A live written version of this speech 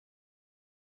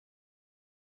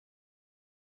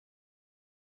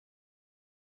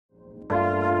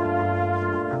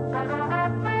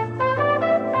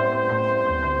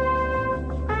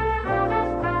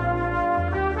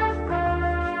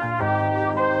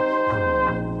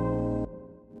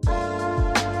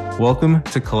Welcome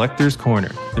to Collector's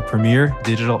Corner, the premier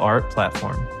digital art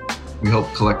platform. We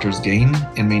help collectors gain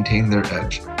and maintain their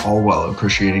edge, all while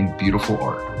appreciating beautiful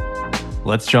art.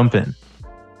 Let's jump in.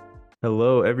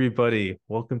 Hello, everybody.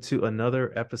 Welcome to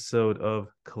another episode of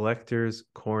Collector's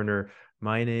Corner.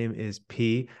 My name is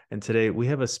P, and today we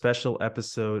have a special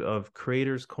episode of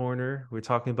Creator's Corner. We're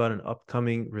talking about an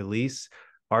upcoming release.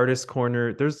 Artist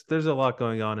Corner. There's a lot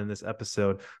going on in this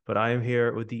episode, but I am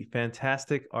here with the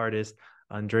fantastic artist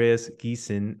Andreas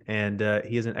Gysin, and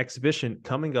he has an exhibition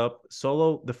coming up,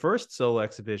 the first solo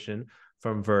exhibition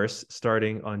from Verse,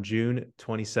 starting on June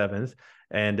 27th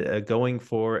and going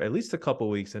for at least a couple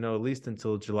weeks. I know at least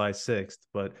until July 6th,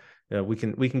 but we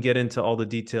can get into all the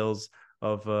details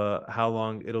of how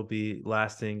long it'll be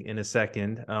lasting in a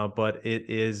second. But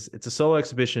it's a solo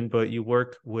exhibition, but you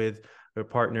work with your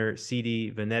partner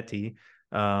Sidi, Vanetti.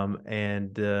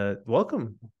 And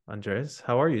welcome, Andreas.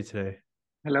 How are you today?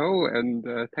 Hello, and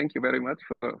thank you very much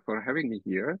for having me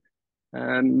here.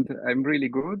 And I'm really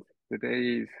good. The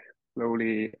day is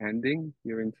slowly ending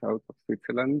here in south of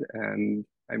Switzerland, and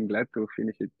I'm glad to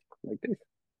finish it like this.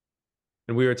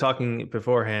 And we were talking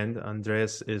beforehand.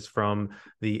 Andreas is from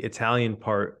the Italian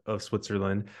part of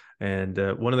Switzerland. And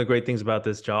one of the great things about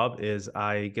this job is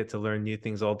I get to learn new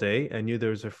things all day. I knew there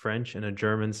was a French and a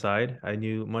German side. I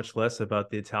knew much less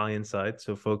about the Italian side.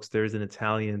 So, folks, there's an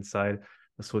Italian side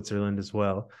of Switzerland as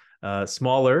well.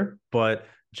 Smaller, but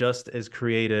just as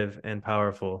creative and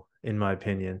powerful, in my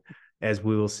opinion, as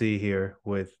we will see here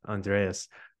with Andreas.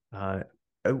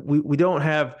 We don't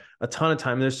have a ton of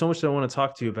time. There's so much that I want to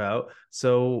talk to you about.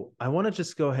 So I want to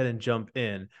just go ahead and jump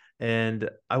in. And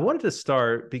I wanted to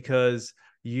start because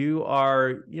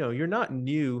you're not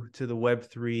new to the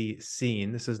Web3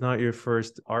 scene. This is not your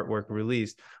first artwork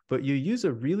released, but you use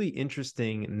a really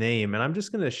interesting name. And I'm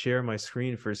just going to share my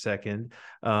screen for a second.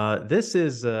 This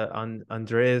is on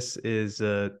Andreas is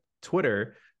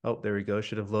Twitter. Oh, there we go.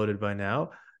 Should have loaded by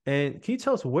now. And can you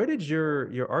tell us, where did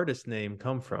your artist name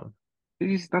come from?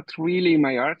 This is not really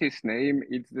my artist name.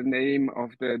 It's the name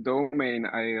of the domain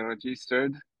I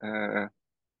registered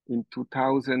in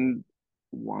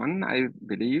 2001, I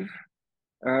believe,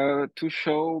 to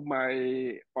show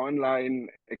my online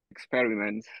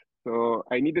experiments. So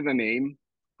I needed a name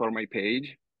for my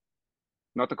page,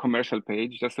 not a commercial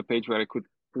page, just a page where I could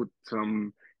put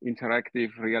some interactive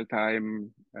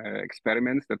real-time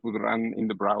experiments that would run in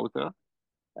the browser.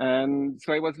 And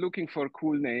so I was looking for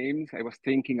cool names. I was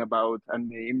thinking about a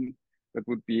name that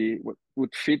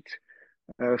would fit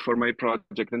for my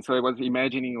project. And so I was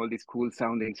imagining all this cool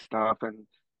sounding stuff. And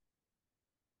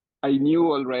I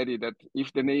knew already that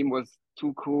if the name was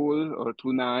too cool or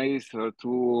too nice or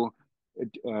too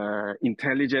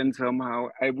intelligent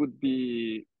somehow, I wouldn't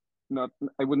be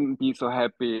so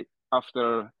happy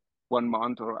after 1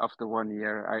 month or after 1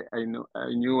 year.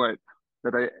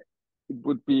 That it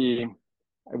would be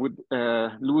I would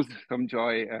lose some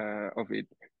joy of it.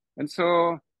 And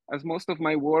so, as most of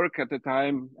my work at the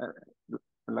time,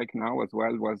 like now as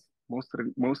well, was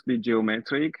mostly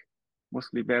geometric,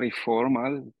 mostly very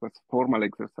formal. It was formal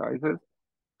exercises.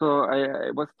 So I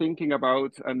was thinking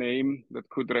about a name that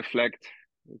could reflect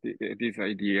this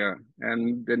idea.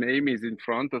 And the name is in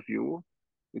front of you.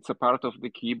 It's a part of the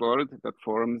keyboard that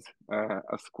forms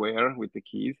a square with the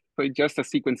keys. So it's just a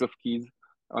sequence of keys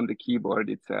on the keyboard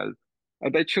itself.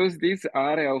 And I chose this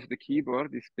area of the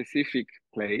keyboard, this specific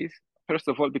place. First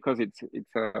of all, because it's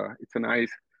a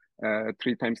nice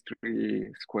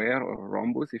 3x3 square or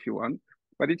rhombus, if you want.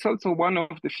 But it's also one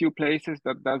of the few places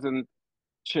that doesn't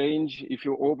change if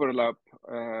you overlap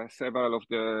several of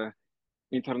the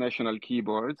international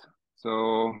keyboards.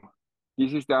 So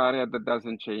this is the area that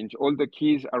doesn't change. All the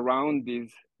keys around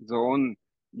this zone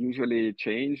usually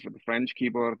change. The French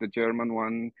keyboard, the German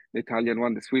one, the Italian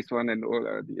one, the Swiss one, and all,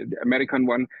 the American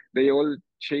one, they all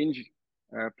change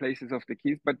places of the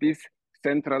keys, but this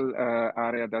central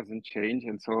area doesn't change.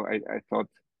 And so I thought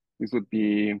this would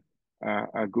be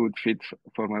a good fit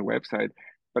for my website.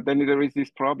 But then there is this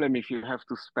problem if you have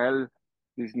to spell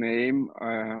this name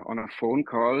on a phone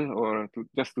call or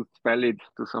just to spell it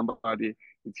to somebody,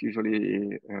 it's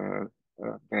usually a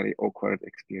very awkward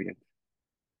experience.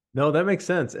 No, that makes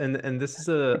sense. And this is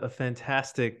a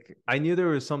fantastic. I knew there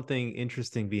was something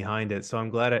interesting behind it, so I'm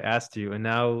glad I asked you. And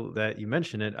now that you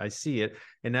mention it, I see it.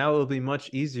 And now it'll be much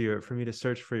easier for me to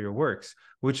search for your works,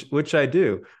 which I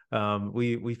do.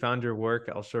 We found your work.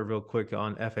 I'll show real quick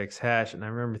on FX Hash, and I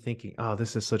remember thinking, oh,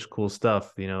 this is such cool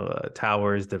stuff.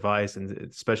 Towers, device, and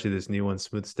especially this new one,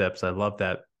 Smooth Steps. I love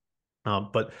that.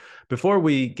 But before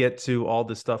we get to all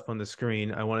the stuff on the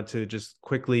screen, I wanted to just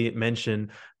quickly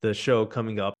mention the show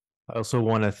coming up. I also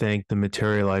want to thank the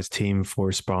Materialized team for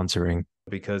sponsoring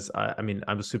because I mean,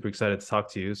 I'm super excited to talk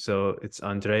to you. So it's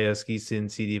Andreas, Gysin,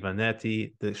 Sidi,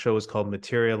 Vanetti. The show is called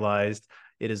Materialized.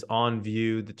 It is on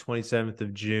view the 27th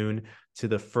of June to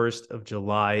the 1st of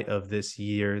July of this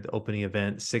year. The opening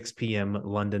event, 6 p.m.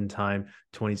 London time,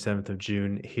 27th of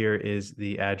June. Here is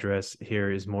the address.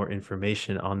 Here is more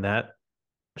information on that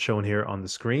shown here on the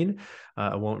screen.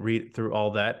 I won't read through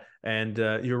all that. And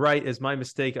you're right, is my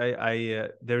mistake.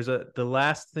 There's the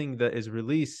last thing that is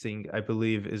releasing, I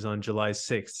believe, is on July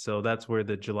 6th. So that's where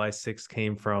the July 6th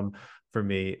came from for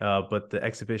me. But the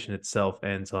exhibition itself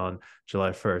ends on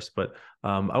July 1st. But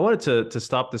I wanted to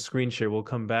stop the screen share. We'll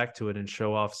come back to it and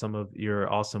show off some of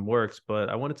your awesome works. But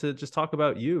I wanted to just talk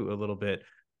about you a little bit.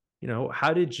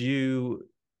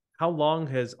 How long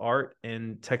has art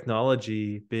and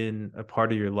technology been a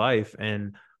part of your life,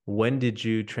 and when did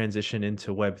you transition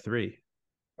into Web3?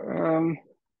 Um,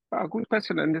 a good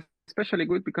question, and especially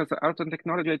good because art and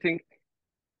technology, I think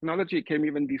technology came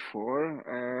even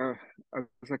before.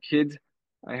 As a kid,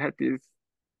 I had this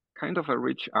kind of a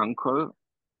rich uncle,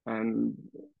 and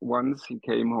once he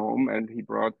came home and he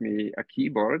brought me a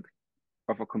keyboard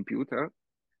of a computer,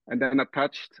 and then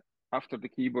attached after the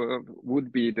keyboard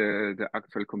would be the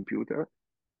actual computer.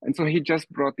 And so he just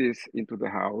brought this into the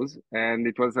house, and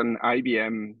it was an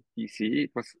IBM PC.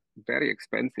 It was very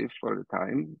expensive for the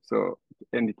time. So,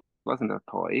 and it wasn't a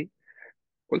toy.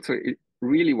 Also, it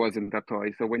really wasn't a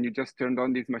toy. So when you just turned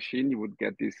on this machine, you would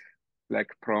get this like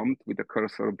prompt with the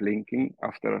cursor blinking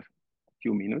after a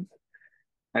few minutes.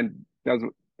 And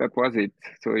that was it.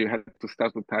 So you had to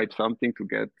start to type something to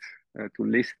get to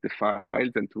list the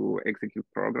files and to execute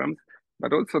programs.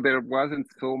 But also there wasn't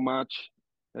so much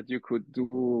that you could do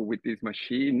with this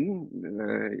machine.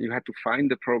 You had to find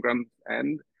the programs,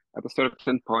 and at a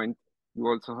certain point, you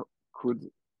also could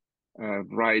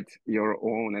write your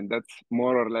own. And that's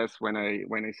more or less when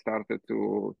I started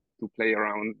to play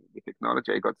around with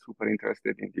technology. I got super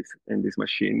interested in this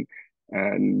machine,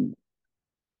 and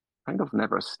kind of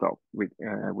never stopped with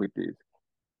this.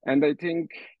 And I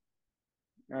think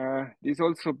this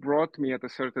also brought me at a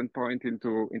certain point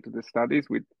into the studies.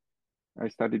 With I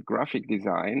studied graphic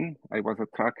design. I was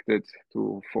attracted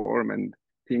to form and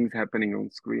things happening on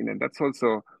screen, and that's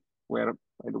also where,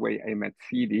 by the way, I met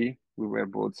Sidi. We were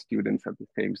both students at the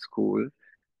same school,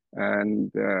 and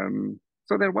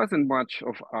so there wasn't much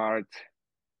of art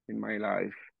in my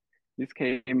life. This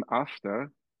came after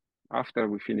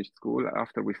we finished school,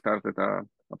 after we started a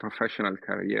professional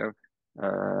career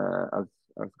as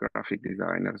graphic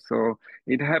designer. So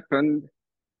it happened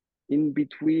in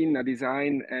between a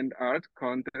design and art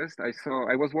contest.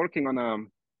 I was working on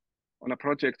a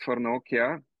project for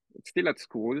Nokia. It's still at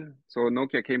school. So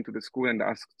Nokia came to the school and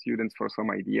asked students for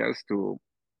some ideas to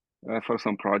for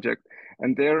some project.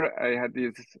 And there I had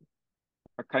this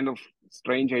a kind of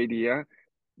strange idea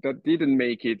that didn't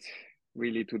make it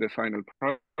really to the final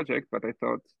project, but I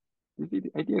thought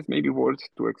the idea is maybe worth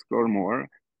to explore more.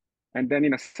 And then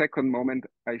in a second moment,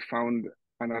 I found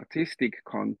an artistic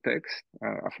context,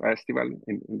 a festival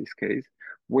in this case,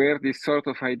 where this sort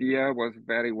of idea was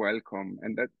very welcome.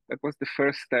 And that was the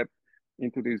first step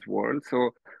into this world.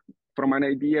 So from an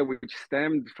idea which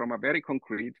stemmed from a very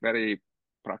concrete, very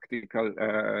practical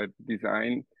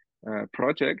design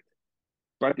project,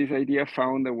 but this idea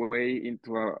found a way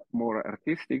into a more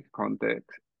artistic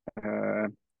uh,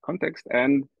 context,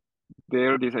 and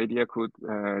there this idea could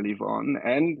live on.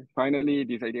 And finally,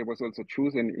 this idea was also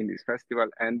chosen in this festival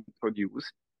and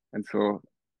produced. And so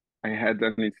I had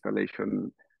an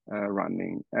installation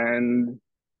running. And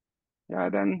yeah,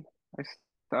 then I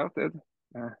started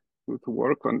to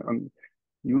work on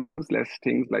useless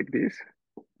things like this.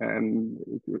 And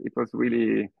it was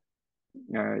really,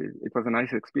 it was a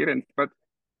nice experience. But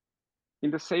in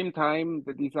the same time,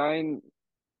 the design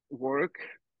work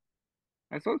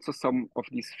has also some of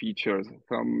these features.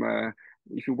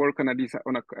 If you work on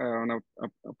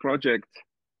a project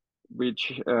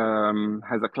which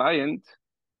has a client,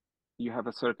 you have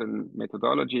a certain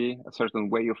methodology, a certain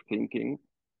way of thinking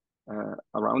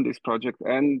around this project,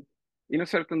 and in a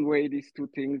certain way, these two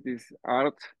things, these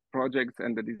art projects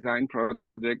and the design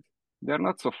projects, they're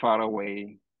not so far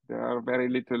away. There is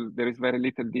very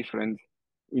little difference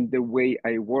in the way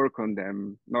I work on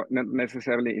them, not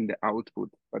necessarily in the output,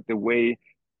 but the way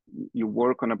you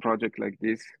work on a project like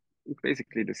this, it's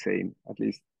basically the same, at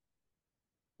least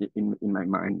in my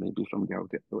mind. Maybe from the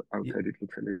outside it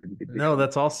looks a little bit No, different.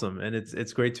 that's awesome, and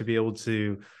it's great to be able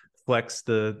to flex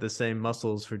the same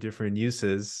muscles for different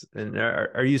uses. And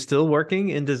are you still working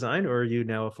in design, or are you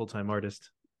now a full-time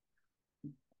artist?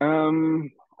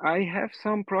 Um, I have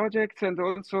some projects, and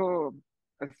also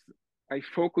as I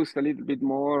focused a little bit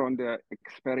more on the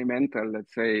experimental,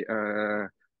 let's say,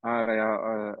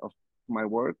 area of my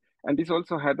work. And this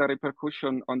also had a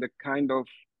repercussion on the kind of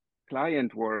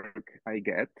client work I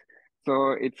get.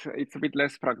 So it's a bit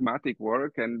less pragmatic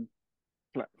work, and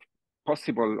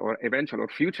possible or eventual or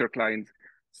future clients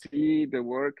see the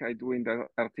work I do in the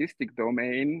artistic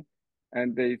domain,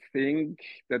 and they think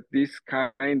that this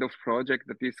kind of project,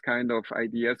 that this kind of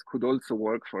ideas could also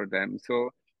work for them.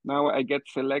 So now I get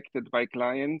selected by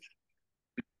clients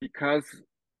because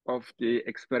of the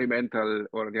experimental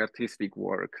or the artistic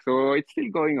work. So it's still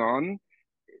going on.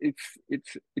 It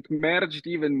merged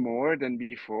even more than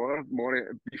before.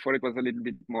 More before it was a little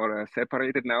bit more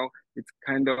separated. Now it's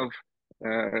kind of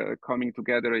coming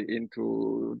together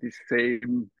into the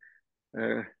same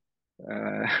uh,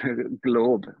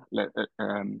 globe,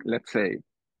 let's say.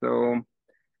 So,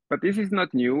 but this is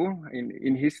not new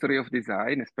in history of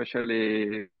design,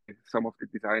 especially some of the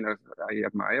designers I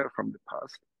admire from the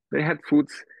past. They had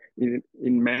foods in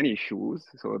many shoes.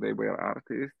 So they were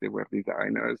artists, they were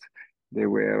designers, they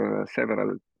were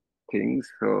several things.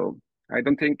 So I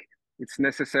don't think it's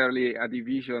necessarily a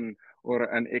division or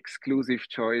an exclusive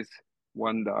choice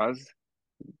one does.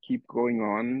 Keep going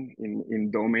on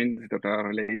in domains that are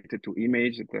related to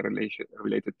image, that are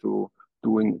related to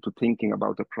thinking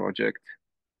about a project.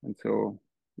 And so,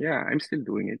 yeah, I'm still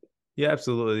doing it. Yeah,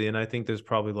 absolutely. And I think there's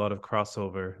probably a lot of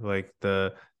crossover. Like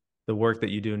the work that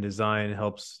you do in design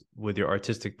helps with your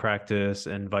artistic practice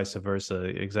and vice versa,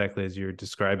 exactly as you're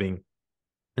describing.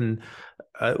 And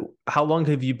how long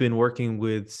have you been working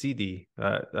with Sidi?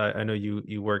 I know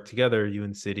you work together, you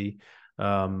and Sidi.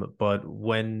 But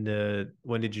when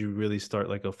did you really start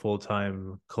like a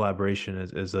full-time collaboration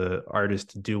as a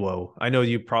artist duo? I know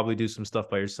you probably do some stuff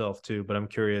by yourself too, but I'm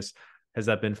curious, has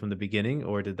that been from the beginning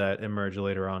or did that emerge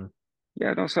later on?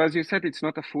 Yeah, no, so as you said, it's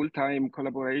not a full-time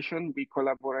collaboration. We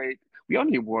collaborate, we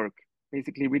only work.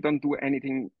 Basically, we don't do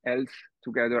anything else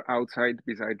together outside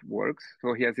beside works.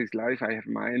 So he has his life, I have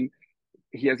mine.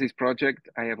 He has his project,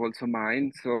 I have also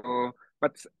mine. So,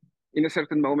 but in a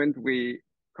certain moment, we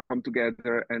come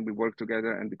together and we work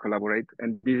together and we collaborate.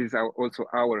 And this is also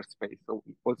our space. So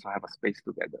we also have a space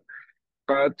together.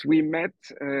 But we met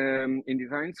in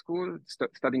design school,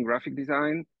 studying graphic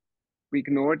design. We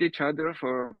ignored each other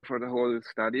for the whole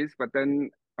studies, but then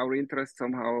our interests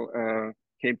somehow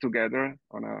came together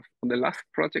on the last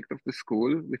project of the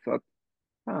school. We thought,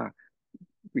 ah,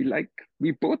 we like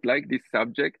we both like this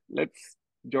subject. Let's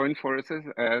join forces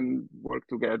and work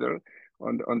together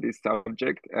on this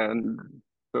subject. And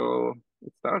so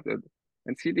it started.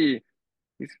 And CD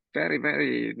is very,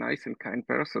 very nice and kind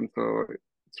person. So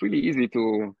it's really easy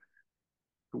to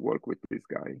work with this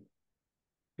guy.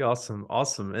 Yeah, awesome,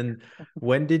 awesome. And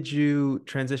when did you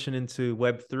transition into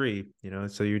Web3? You know,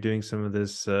 so you're doing some of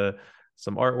this,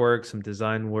 some artwork, some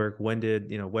design work. When did,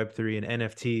 Web3 and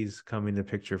NFTs come into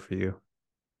picture for you?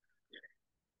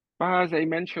 As I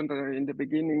mentioned in the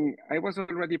beginning, I was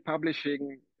already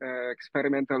publishing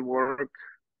experimental work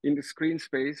in the screen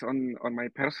space on my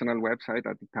personal website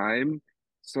at the time.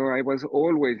 So I was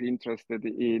always interested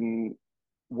in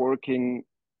working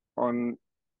on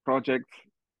projects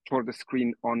for the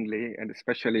screen only, and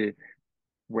especially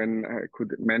when I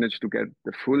could manage to get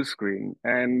the full screen.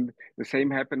 And the same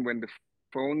happened when the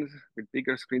phones with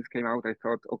bigger screens came out. I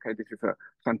thought, okay, this is a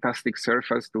fantastic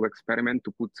surface to experiment,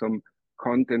 to put some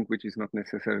content which is not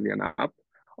necessarily an app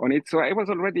on it. So I was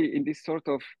already in this sort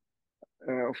of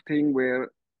thing where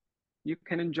you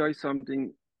can enjoy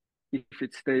something if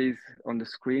it stays on the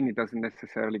screen. It doesn't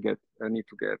necessarily need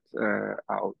to get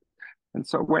out. And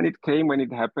so when it came, when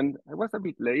it happened, I was a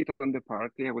bit late on the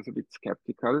party. I was a bit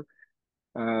skeptical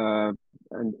uh,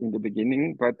 and in the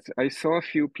beginning, but I saw a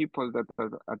few people that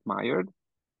I admired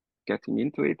getting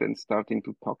into it and starting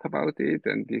to talk about it,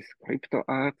 and this crypto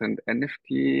art and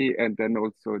NFT, and then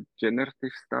also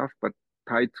generative stuff, but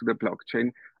tied to the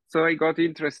blockchain. So I got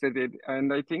interested in,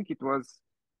 and I think it was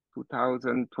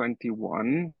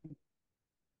 2021.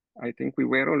 I think we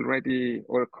were already,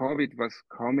 or COVID was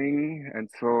coming, and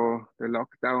so the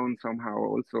lockdown somehow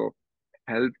also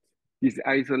helped this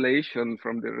isolation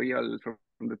from the real,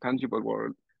 from the tangible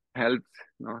world, helped,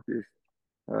 this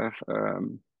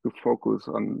to focus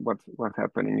on what's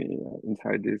happening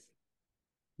inside this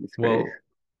space. Well,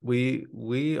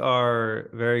 we are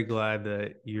very glad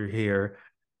that you're here,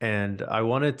 and I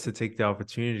wanted to take the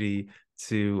opportunity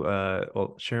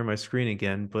to share my screen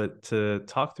again, but to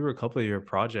talk through a couple of your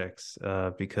projects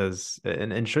because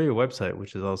and show your website,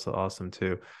 which is also awesome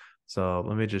too. So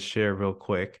let me just share real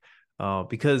quick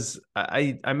because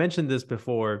I mentioned this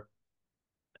before.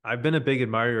 I've been a big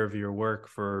admirer of your work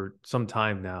for some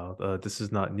time now. This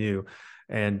is not new,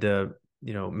 and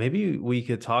maybe we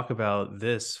could talk about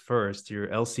this first, your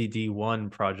LCD1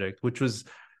 project, which was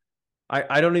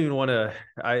I don't even want to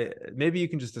I maybe you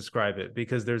can just describe it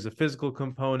because there's a physical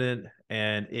component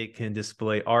and it can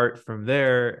display art from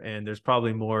there, and there's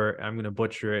probably more. I'm going to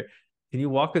butcher it. Can you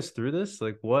walk us through this?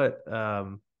 Like what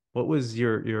was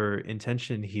your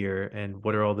intention here, and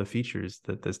what are all the features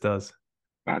that this does?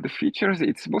 The features,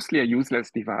 it's mostly a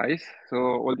useless device. So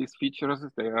all these features,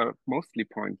 they are mostly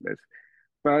pointless.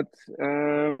 But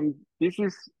this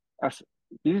is as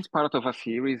this is part of a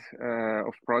series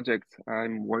of projects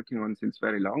I'm working on since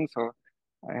very long. So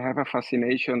I have a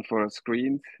fascination for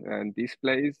screens and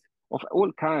displays of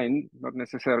all kind, not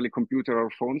necessarily computer or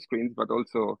phone screens, but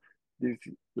also this,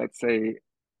 let's say,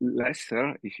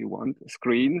 lesser, if you want,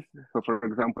 screens. So for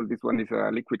example, this one is a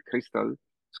liquid crystal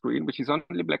screen, which is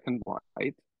only black and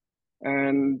white.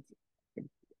 And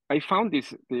I found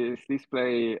this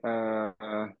display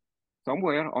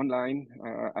somewhere online.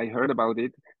 I heard about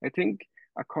it. I think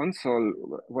a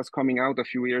console was coming out a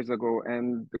few years ago,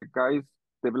 and the guys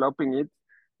developing it,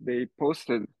 they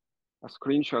posted a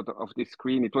screenshot of this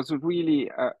screen. It was really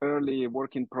a early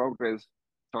work in progress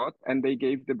thought, and they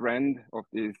gave the brand of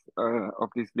this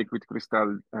liquid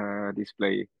crystal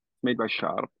display made by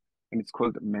Sharp, and it's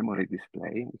called Memory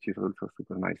Display, which is also a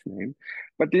super nice name.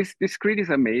 But this screen is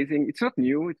amazing. It's not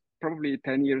new. It's probably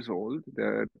 10 years old,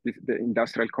 the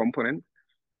industrial component.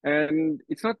 And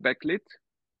it's not backlit,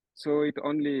 so it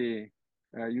only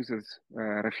uses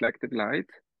reflected light.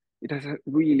 It has a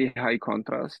really high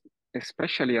contrast,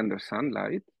 especially under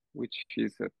sunlight, which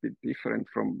is a bit different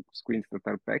from screens that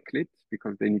are backlit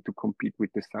because they need to compete with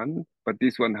the sun. But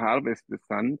this one harvests the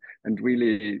sun and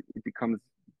really it becomes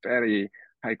very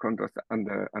high contrast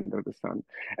under the sun.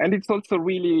 And it's also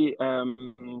really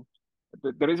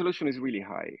the resolution is really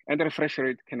high and the refresh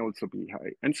rate can also be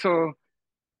high. And so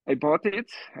I bought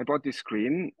it. I bought this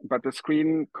screen, but the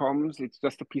screen comes, it's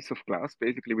just a piece of glass,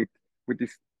 basically with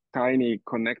this tiny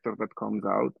connector that comes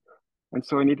out. And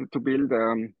so I needed to build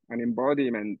an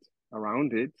embodiment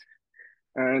around it.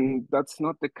 And that's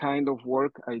not the kind of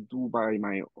work I do by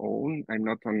my own. I'm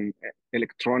not an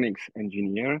electronics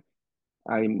engineer.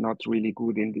 I'm not really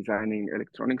good in designing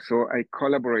electronics, so I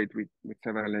collaborate with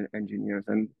several engineers,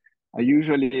 and I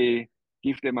usually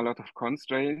give them a lot of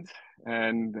constraints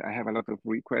and I have a lot of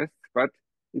requests, but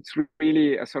it's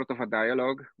really a sort of a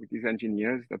dialogue with these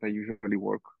engineers that I usually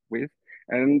work with.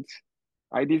 And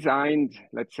I designed,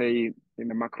 let's say,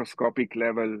 in a macroscopic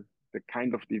level, the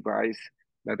kind of device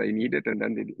that I needed, and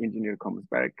then the engineer comes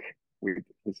back with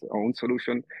his own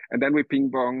solution, and then we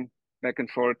ping pong back and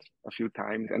forth a few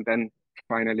times, and then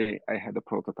finally I had a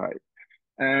prototype.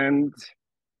 And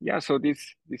yeah, so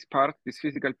this part, this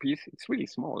physical piece, it's really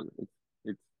small.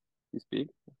 It's this big,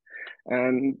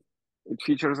 and it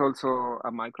features also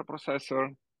a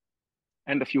microprocessor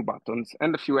and a few buttons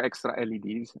and a few extra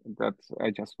LEDs that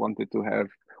I just wanted to have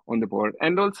on the board.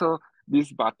 And also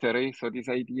this battery. So this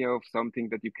idea of something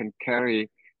that you can carry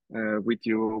with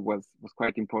you was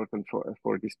quite important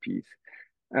for this piece.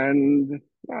 And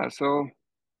yeah, so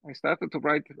I started to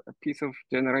write a piece of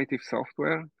generative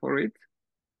software for it.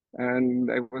 And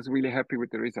I was really happy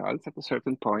with the results at a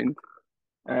certain point.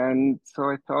 And so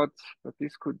I thought that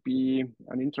this could be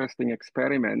an interesting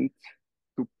experiment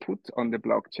to put on the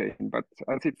blockchain. But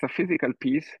as it's a physical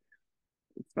piece,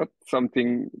 it's not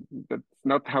something that's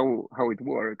not how it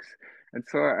works. And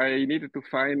so I needed to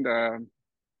find a,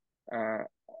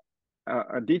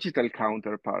 a digital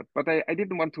counterpart, but I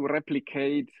didn't want to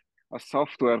replicate a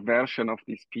software version of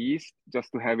this piece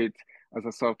just to have it as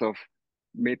a sort of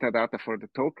metadata for the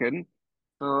token.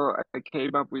 So I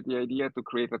came up with the idea to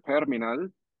create a terminal.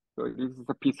 So this is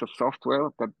a piece of software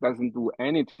that doesn't do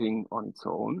anything on its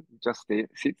own, it just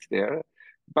sits there,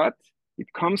 but it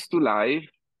comes to life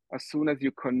as soon as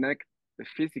you connect the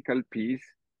physical piece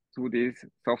to this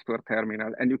software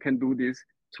terminal, and you can do this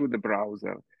through the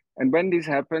browser. And when this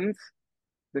happens,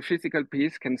 the physical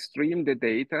piece can stream the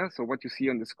data. So what you see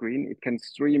on the screen, it can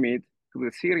stream it to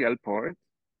the serial port,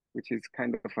 which is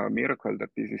kind of a miracle that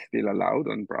this is still allowed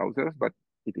on browsers, but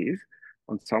it is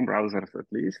on some browsers at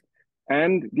least.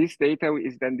 And this data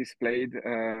is then displayed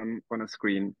on a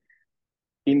screen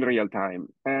in real time.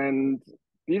 And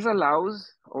this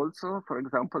allows also, for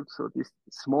example, so this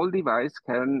small device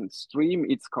can stream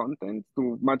its content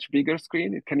to much bigger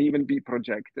screen. It can even be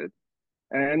projected.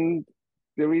 And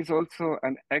there is also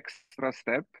an extra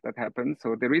step that happens.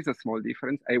 So there is a small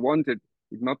difference. I wanted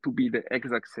it not to be the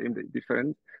exact same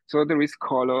difference. So there is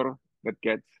color that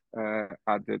gets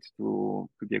added to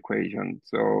the equation.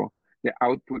 So the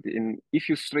output if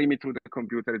you stream it through the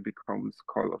computer, it becomes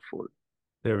colorful.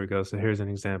 There we go. So here's an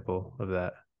example of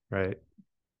that, right?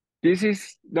 This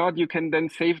is not, you can then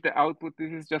save the output.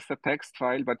 This is just a text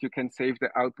file, but you can save the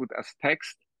output as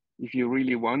text if you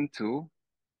really want to.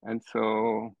 And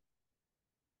so,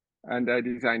 and I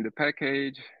designed the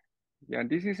package. Yeah,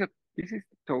 this is the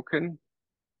token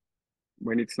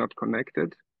when it's not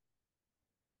connected.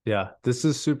 Yeah, this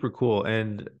is super cool.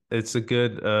 And it's a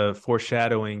good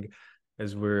foreshadowing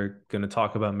as we're going to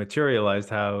talk about Materialized,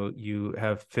 how you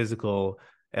have physical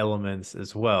elements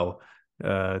as well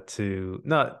to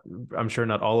not, I'm sure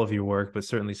not all of your work, but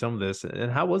certainly some of this.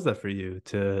 And how was that for you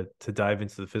to dive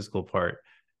into the physical part,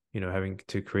 having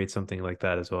to create something like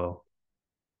that as well?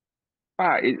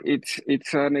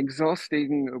 It's an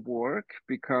exhausting work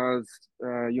because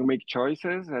you make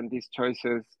choices, and these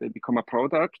choices, they become a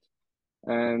product,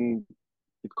 and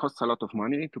it costs a lot of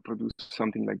money to produce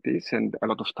something like this, and a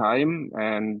lot of time,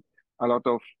 and a lot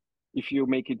of, if you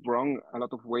make it wrong, a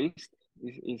lot of waste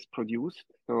is produced.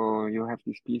 So you have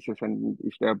these pieces, and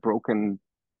if they're broken,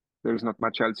 there's not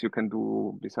much else you can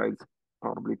do besides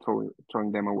probably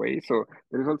throwing them away. So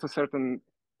there is also certain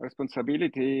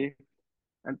responsibility,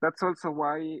 and that's also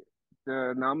why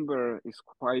the number is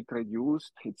quite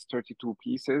reduced. It's 32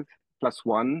 pieces plus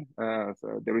one.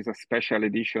 So there is a special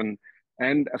edition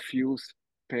and a few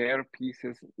spare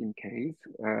pieces in case.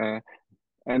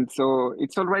 And so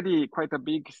it's already quite a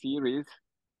big series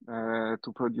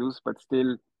to produce, but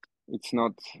still it's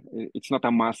not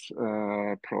a mass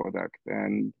product.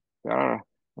 And there are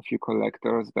a few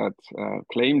collectors that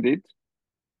claimed it,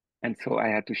 and so I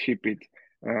had to ship it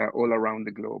all around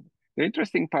the globe. The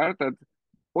interesting part that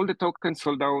all the tokens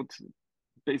sold out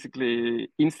basically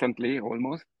instantly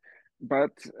almost,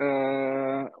 but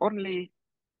only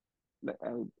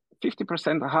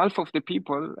 50%, half of the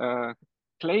people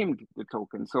claimed the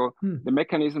token. So Hmm. the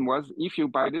mechanism was, if you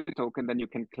buy the token, then you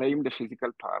can claim the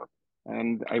physical part,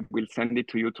 and I will send it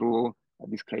to you through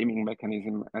this claiming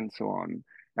mechanism and so on.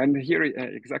 And here,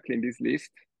 exactly in this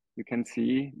list, you can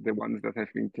see the ones that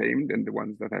have been claimed and the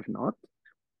ones that have not.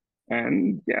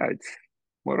 And yeah, it's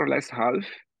more or less half.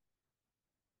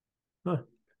 Huh.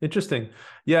 Interesting.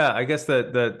 Yeah, I guess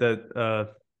that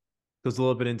goes a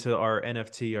little bit into our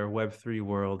NFT, our Web3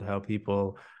 world, how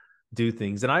people do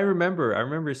things. And I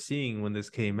remember seeing when this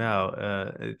came out.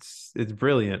 It's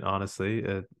brilliant, honestly.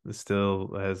 It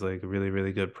still has like a really,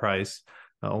 really good price.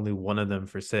 Only one of them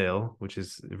for sale, which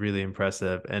is really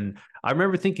impressive. And I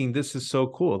remember thinking, this is so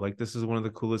cool. Like this is one of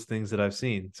the coolest things that I've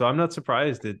seen. So I'm not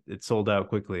surprised it sold out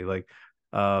quickly. Like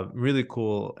really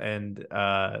cool. And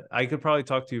I could probably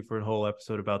talk to you for a whole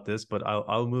episode about this, but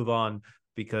I'll move on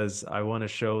because I want to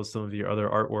show some of your other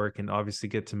artwork and obviously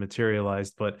get to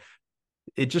Materialized. But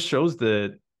it just shows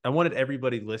that I wanted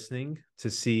everybody listening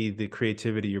to see the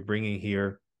creativity you're bringing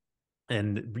here.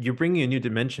 And you're bringing a new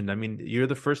dimension. I mean, you're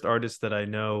the first artist that I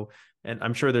know, and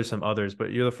I'm sure there's some others,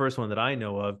 but you're the first one that I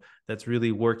know of that's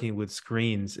really working with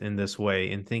screens in this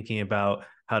way and thinking about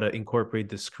how to incorporate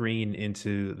the screen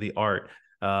into the art.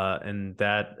 And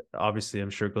that obviously, I'm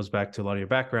sure, goes back to a lot of your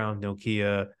background,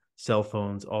 Nokia, cell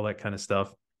phones, all that kind of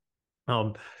stuff.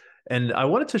 Um, and I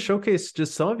wanted to showcase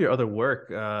just some of your other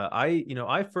work.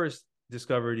 I first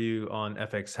discovered you on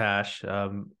FX Hash,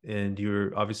 and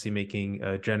you're obviously making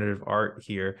generative art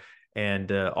here.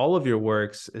 And all of your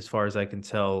works, as far as I can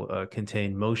tell,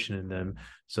 contain motion in them.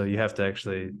 So you have to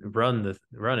actually run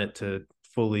it to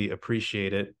fully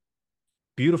appreciate it.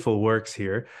 Beautiful works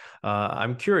here.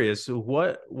 I'm curious,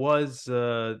 what was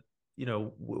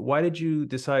why did you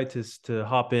decide to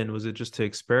hop in? Was it just to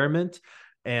experiment?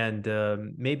 And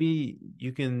maybe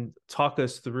you can talk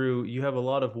us through. You have a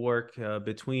lot of work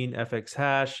between FX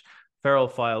Hash, Feral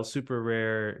File, Super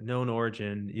Rare, Known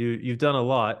Origin. You've done a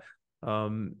lot.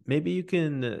 Maybe you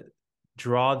can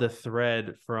draw the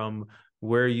thread from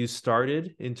where you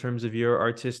started in terms of your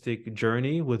artistic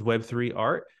journey with Web3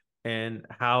 art and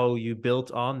how you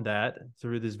built on that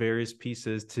through these various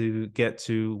pieces to get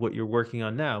to what you're working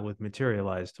on now with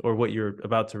Materialized, or what you're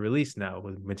about to release now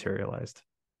with Materialized.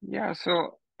 Yeah,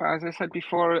 so as I said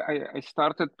before, I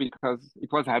started because it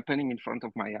was happening in front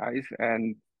of my eyes,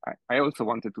 and I also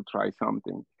wanted to try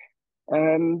something.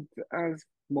 And as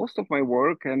most of my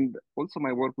work and also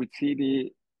my work with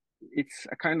Sidi, it's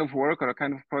a kind of work or a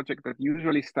kind of project that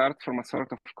usually starts from a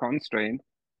sort of constraint.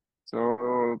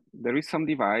 So there is some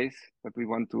device that we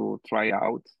want to try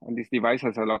out, and this device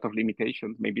has a lot of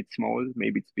limitations. Maybe it's small,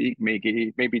 maybe it's big,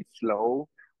 maybe it's slow,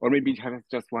 or maybe it has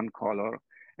just one color.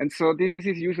 And so this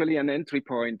is usually an entry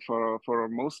point for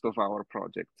most of our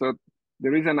projects. So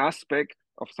there is an aspect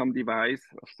of some device,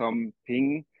 of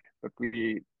something that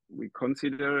we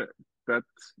consider that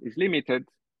is limited,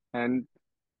 and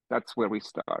that's where we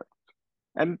start.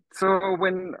 And so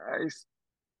when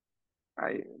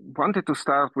I wanted to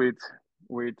start with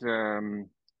a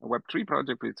Web3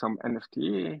 project with some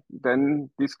NFT, then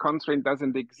this constraint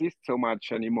doesn't exist so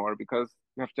much anymore because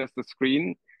you have just a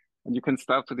screen and you can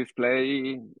start to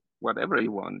display whatever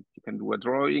you want. You can do a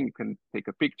drawing, you can take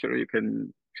a picture, you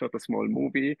can shot a small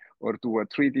movie or do a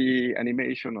 3D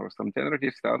animation or some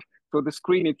generative stuff. So the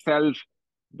screen itself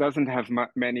doesn't have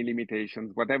many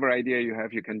limitations. Whatever idea you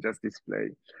have, you can just display.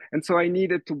 And so I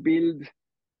needed to build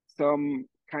some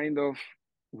kind of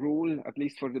rule, at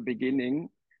least for the beginning,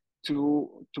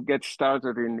 to get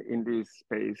started in this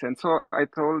space. And so I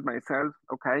told myself,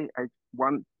 okay, I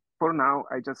want for now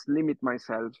I just limit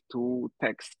myself to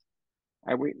text.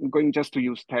 I'm going just to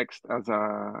use text as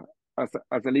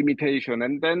a limitation,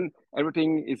 and then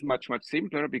everything is much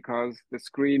simpler because the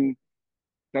screen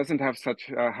doesn't have such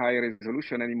a high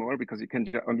resolution anymore because you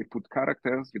can only put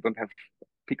characters. You don't have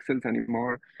pixels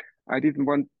anymore. I didn't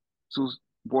want to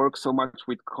work so much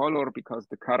with color because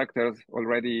the characters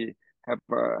already have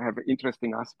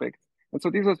interesting aspects. And so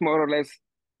this was more or less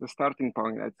the starting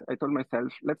point. I told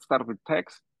myself, let's start with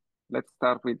text. Let's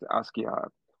start with ASCII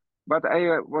art. But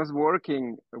I was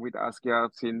working with ASCII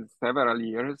art since several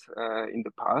years in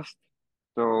the past.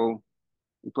 So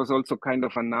it was also kind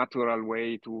of a natural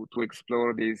way to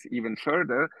explore this even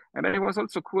further. And I was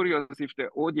also curious if the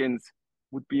audience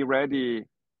would be ready,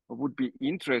 would be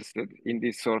interested in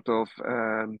this sort of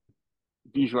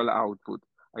visual output.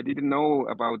 I didn't know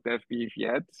about DevBeef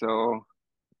yet, so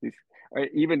this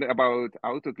even about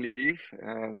Autoglyph.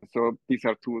 So these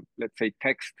are two, let's say,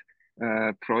 text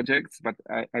projects, but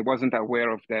I wasn't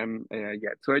aware of them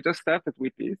yet. So I just started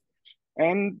with this.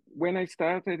 And when I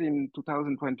started in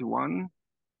 2021,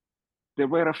 there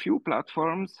were a few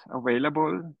platforms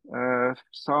available.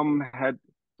 Some had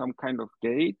some kind of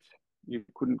gate you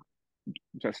couldn't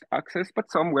just access, but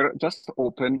some were just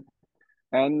open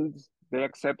and they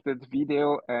accepted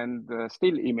video and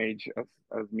still image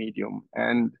as medium.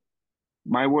 And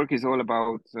my work is all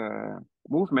about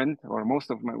movement, or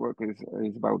most of my work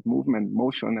is about movement,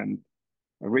 motion, and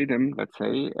rhythm, let's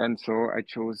say. And so I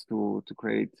chose to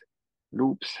create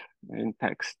loops in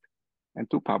text and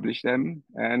to publish them.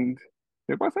 And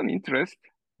there was an interest.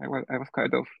 I was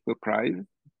kind of surprised.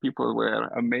 People were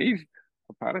amazed,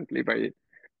 apparently,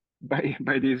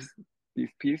 by these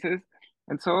pieces.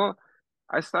 And so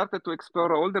I started to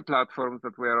explore all the platforms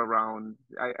that were around.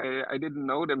 I didn't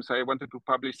know them, so I wanted to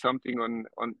publish something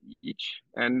on each.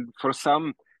 And for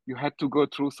some, you had to go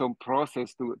through some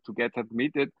process to get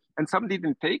admitted. And some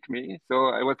didn't take me. So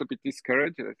I was a bit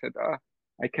discouraged. I said,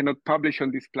 I cannot publish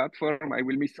on this platform. I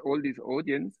will miss all this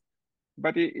audience.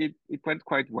 But it went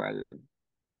quite well.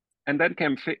 And then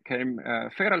came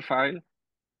Feral File.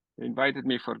 They invited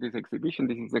me for this exhibition.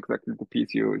 This is exactly the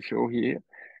piece you show here.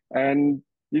 And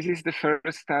this is the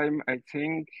first time, I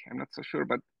think, I'm not so sure,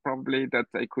 but probably that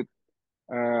I could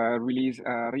release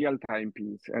a real-time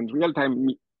piece. And real-time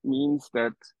means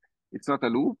that it's not a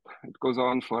loop. It goes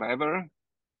on forever.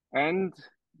 And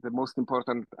the most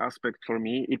important aspect for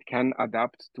me, it can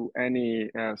adapt to any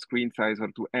screen size or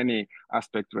to any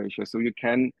aspect ratio. So you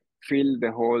can fill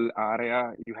the whole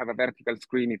area. You have a vertical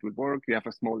screen, it would work. You have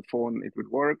a small phone, it would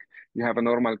work. You have a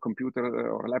normal computer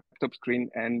or laptop screen,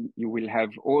 and you will have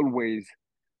always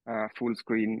a full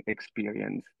screen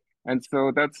experience. And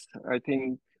so that's, I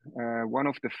think, one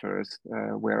of the first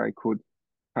where I could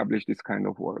publish this kind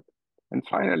of work. And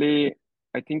finally,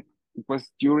 I think it was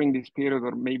during this period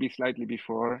or maybe slightly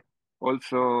before,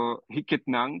 also Hiket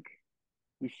Nang,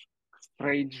 this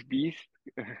strange beast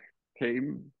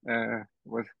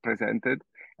was presented,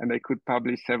 and I could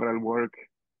publish several work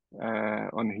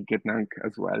on Hiket Nang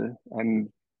as well. And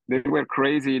they were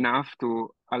crazy enough to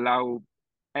allow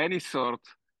any sort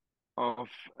of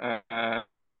uh,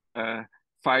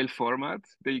 file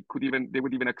formats. They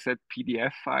would even accept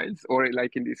PDF files, or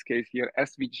like in this case here,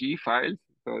 SVG files.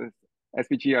 So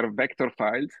SVG are vector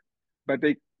files, but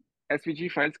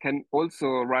SVG files can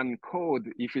also run code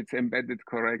if it's embedded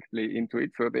correctly into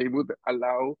it. So they would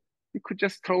allow, you could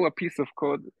just throw a piece of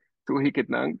code to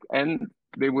Hikitnang and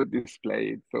they would display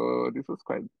it. So this was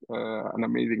quite an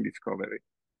amazing discovery.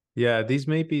 Yeah, these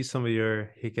may be some of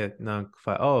your Hiket Nunk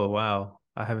file. Oh, wow.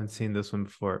 I haven't seen this one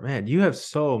before. Man, you have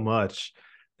so much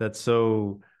that's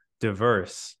so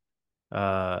diverse.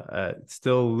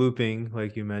 Still looping,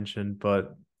 like you mentioned,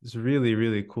 but it's really,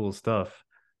 really cool stuff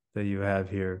that you have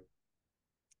here.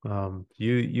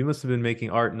 You must have been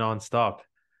making art nonstop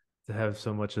to have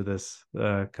so much of this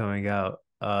coming out.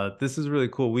 This is really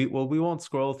cool. We won't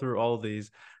scroll through all of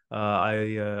these.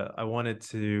 I wanted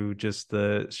to just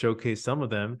showcase some of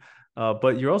them.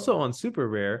 But you're also on super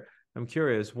rare. I'm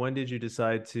curious, when did you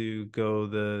decide to go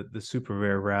the super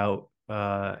rare route?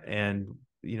 And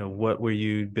what were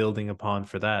you building upon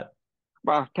for that?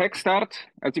 Well, tech start,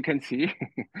 as you can see,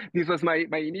 this was my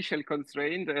initial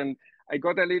constraint, and I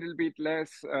got a little bit less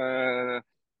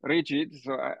rigid.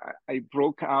 So I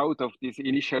broke out of this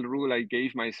initial rule I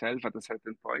gave myself at a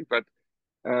certain point.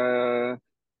 Uh,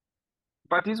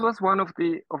 but this was one of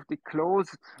the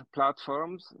closed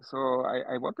platforms, so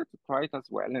I wanted to try it as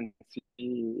well and see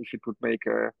if it would make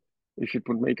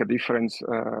a difference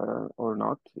or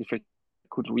not, if it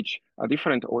could reach a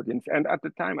different audience. And at the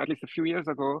time, at least a few years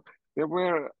ago, there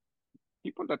were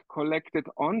people that collected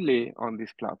only on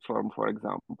this platform, for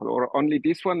example, or only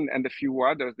this one and a few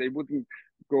others. They wouldn't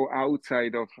go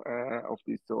outside of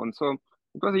this zone. So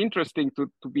it was interesting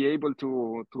to be able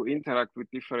to interact with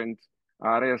different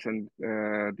areas and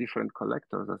different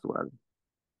collectors as well.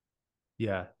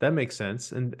 Yeah, that makes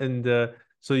sense. And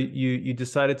so you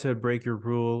decided to break your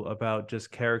rule about just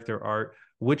character art.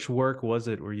 Which work was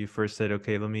it where you first said,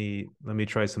 "Okay, let me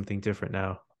try something different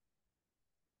now"?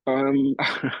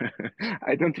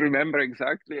 I don't remember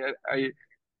exactly.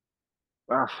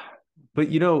 Uh, But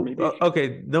maybe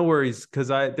okay, no worries, because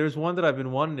I there's one that I've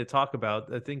been wanting to talk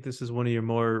about. I think this is one of your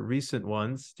more recent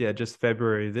ones. Yeah, just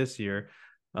February this year.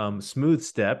 Smooth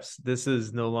Steps. This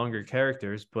is no longer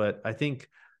characters, but I think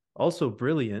also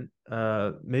brilliant.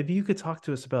 Maybe you could talk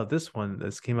to us about this one.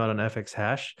 This came out on FX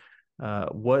Hash.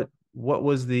 What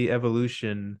was the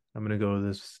evolution? I'm gonna go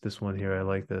with this one here. I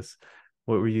like this.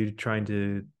 What were you trying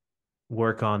to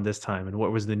work on this time, and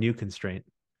what was the new constraint?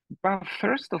 But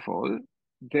first of all,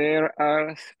 there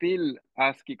are still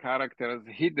ASCII characters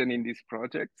hidden in this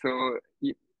project. So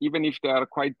even if they are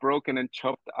quite broken and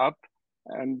chopped up,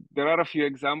 and there are a few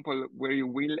examples where you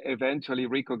will eventually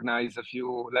recognize a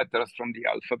few letters from the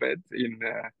alphabet in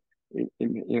a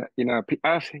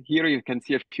here you can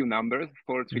see a few numbers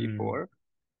 434.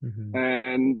 Mm-hmm.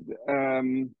 And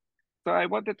so I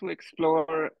wanted to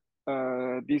explore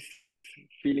this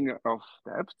feeling of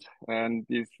depth, and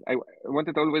this I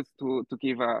wanted always to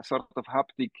give a sort of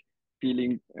haptic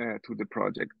feeling to the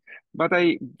project. But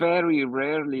I very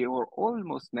rarely or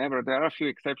almost never, there are a few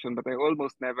exceptions, but I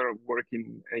almost never work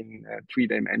in 3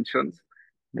 dimensions,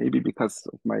 maybe because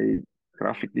of my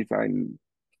graphic design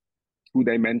 2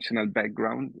 dimensional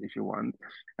background, if you want.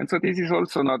 And so this is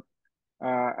also not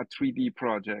a 3D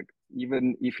project,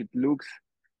 even if it looks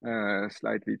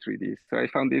slightly 3D. So I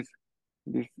found this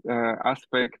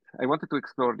aspect. I wanted to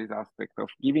explore this aspect of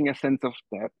giving a sense of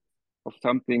depth of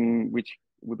something which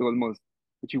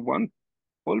you want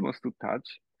almost to touch,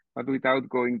 but without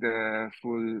going the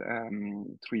full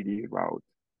 3D route.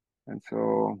 And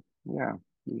so, yeah,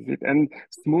 this is it. And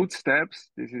smooth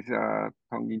steps, this is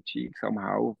tongue in cheek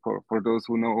somehow for those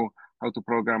who know how to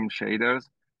program shaders.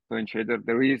 So in shader,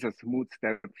 there is a smooth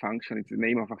step function. It's the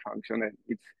name of a function, and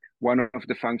it's one of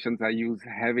the functions I use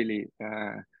heavily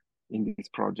in this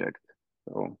project.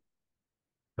 So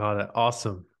Got it.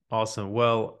 Awesome. Awesome.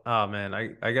 Well, oh man,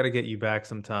 I gotta get you back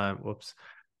sometime. Whoops.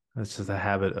 That's just a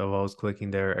habit of always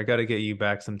clicking there. I gotta get you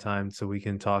back sometime so we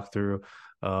can talk through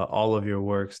all of your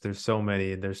works. There's so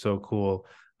many and they're so cool.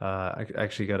 I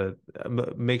actually gotta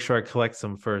make sure I collect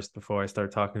some first before I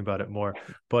start talking about it more.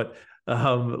 But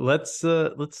let's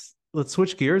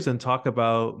switch gears and talk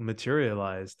about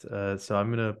Materialized. So I'm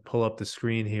gonna pull up the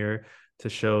screen here to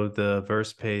show the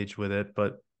verse page with it.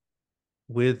 But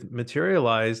with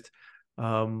Materialized,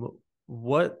 um,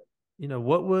 what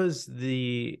what was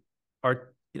the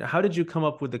art? How did you come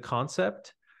up with the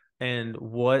concept, and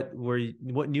what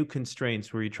new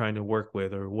constraints were you trying to work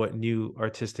with, or what new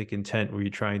artistic intent were you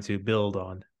trying to build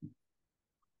on?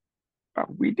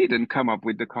 we didn't come up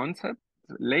with the concept.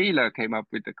 Layla came up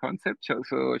with the concept.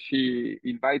 So she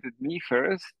invited me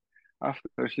first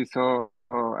after she saw,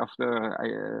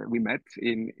 we met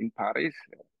in Paris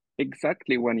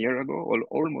exactly 1 year ago, or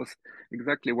almost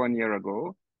exactly 1 year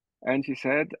ago. And she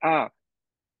said,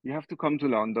 you have to come to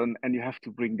London and you have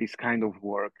to bring this kind of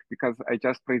work because I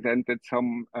just presented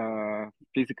some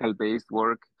physical based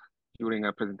work during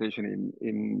a presentation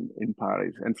in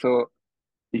Paris. And so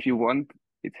if you want,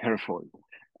 it's her fault.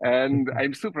 And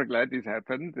I'm super glad this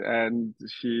happened. And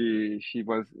she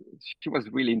was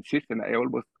really insistent. I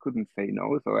almost couldn't say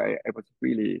no. So I was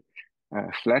really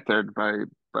flattered by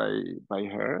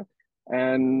her.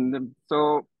 And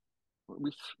so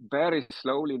we very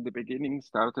slowly in the beginning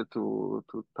started to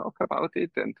talk about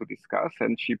it and to discuss.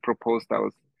 And she proposed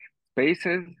those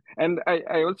spaces. And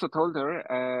I also told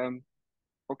her,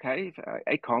 okay,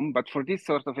 I come, but for this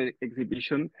sort of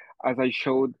exhibition, as I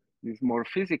showed this more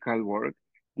physical work.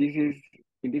 This is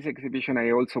in this exhibition.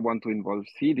 I also want to involve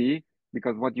Sidi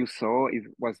because what you saw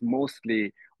was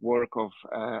mostly work of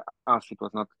us. It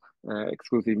was not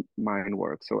exclusive mine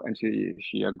work. So and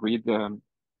she agreed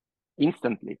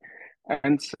instantly,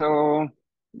 and so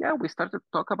yeah, we started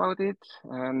to talk about it,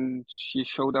 and she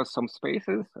showed us some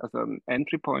spaces as an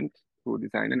entry point to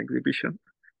design an exhibition.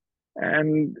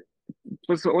 And it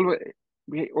was always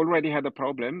we already had a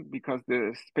problem because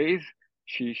the space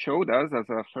she showed us as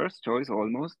a first choice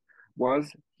almost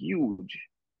was huge,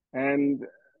 and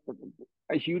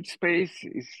a huge space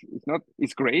is not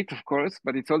is great of course,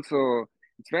 but it's also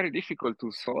it's very difficult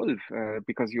to solve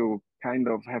because you kind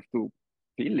of have to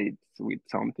fill it with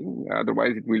something,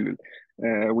 otherwise it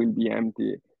will be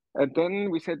empty. And then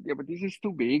we said, yeah, but this is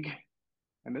too big.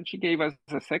 And then she gave us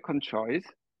a second choice,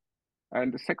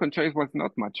 and the second choice was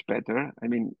not much better. I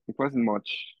mean, it wasn't much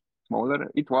smaller.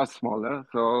 It was smaller.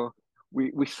 So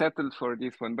we settled for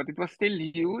this one, but it was still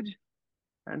huge.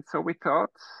 And so we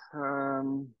thought,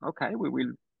 okay, we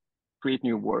will create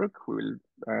new work. We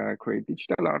will create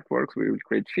digital artworks. We will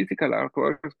create physical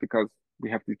artworks because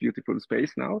we have this beautiful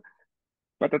space now.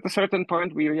 But at a certain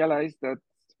point, we realized that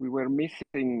we were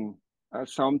missing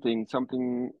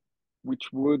something which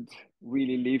would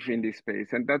really live in this space.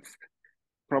 And that's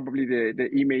probably the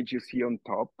image you see on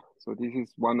top. So this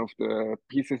is one of the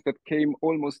pieces that came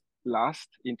almost last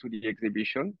into the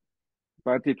exhibition,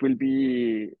 but it will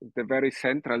be the very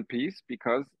central piece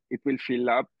because it will fill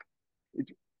up.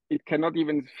 It it cannot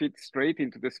even fit straight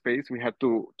into the space. We had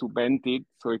to bend it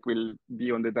so it will be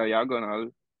on the diagonal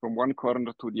from one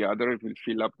corner to the other. It will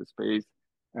fill up the space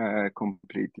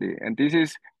completely. And this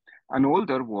is an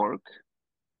older work.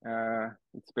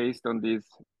 It's based on these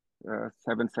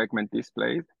 7 segment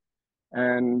displays,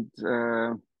 and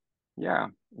yeah,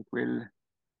 it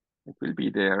will be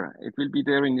there. It will be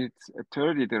there in its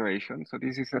third iteration. So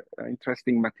this is an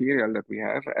interesting material that we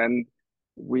have, and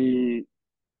we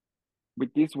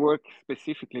with this work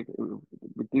specifically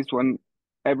with this one,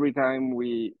 every time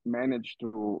we manage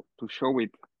to show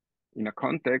it in a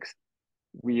context,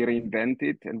 we reinvent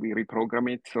it and we reprogram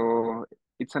it. So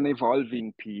it's an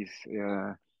evolving piece.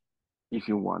 If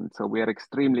you want. So we are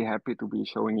extremely happy to be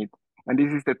showing it. And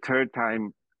this is the third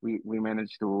time we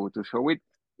managed to show it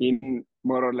in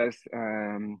more or less,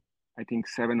 I think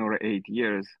 7 or 8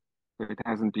 years. So it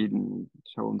hasn't been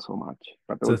shown so much,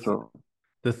 but So also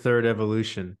the third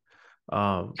evolution.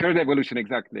 Um, third evolution,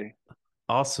 exactly.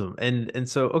 Awesome. And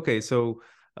so okay, so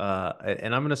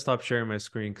and I'm gonna stop sharing my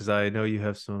screen because I know you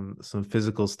have some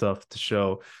physical stuff to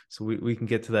show. So we can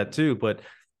get to that too. But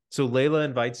so Layla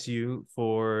invites you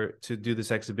for to do this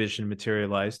exhibition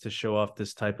Materialized to show off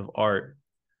this type of art.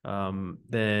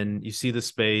 Then you see the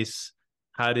space.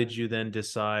 How did you then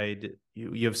decide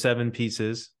you have 7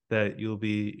 pieces that you'll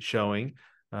be showing?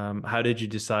 How did you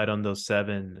decide on those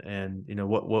 7? And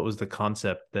what was the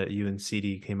concept that you and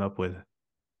CD came up with?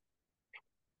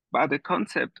 But the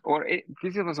concept,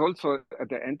 this was also at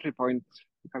the entry point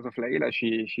because of Leila.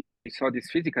 She saw these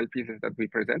physical pieces that we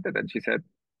presented, and she said,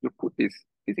 "You put this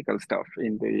physical stuff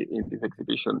in this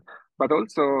exhibition." But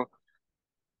also,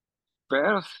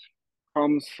 Beth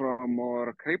comes from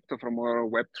more crypto, from more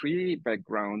Web3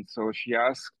 background. So she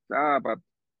asked, but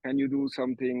can you do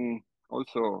something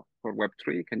also for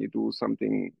Web3? Can you do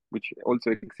something which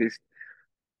also exists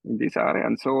in this area?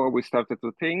 And so we started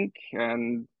to think,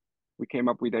 and we came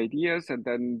up with ideas. And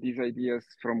then these ideas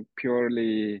from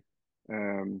purely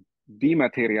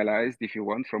dematerialized, if you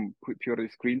want, from purely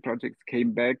screen projects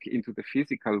came back into the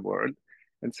physical world.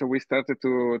 And so we started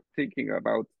to thinking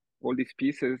about all these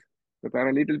pieces that are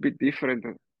a little bit different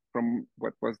from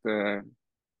what was the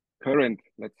current,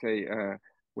 let's say,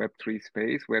 Web3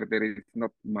 space where there is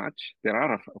not much. There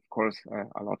are, of course,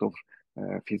 a lot of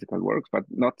physical works, but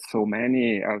not so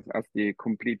many as the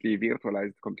completely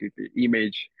virtualized, completely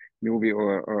image movie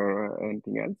or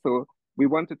anything else. So we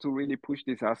wanted to really push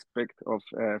this aspect of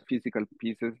physical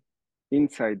pieces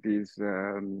inside this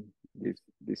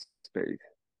space.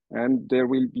 And there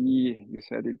will be, you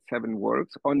said it, 7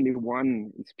 works. Only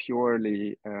one is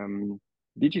purely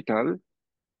digital,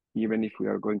 even if we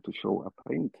are going to show a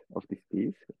print of this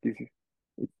piece.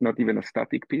 It's not even a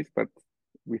static piece, but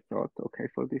we thought, okay,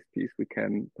 for this piece, we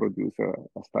can produce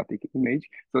a static image.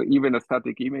 So even a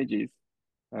static image is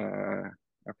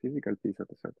a physical piece at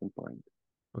a certain point.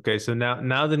 Okay, so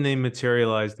now the name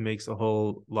Materialized makes a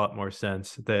whole lot more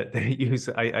sense. That they use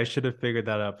I should have figured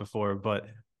that out before, but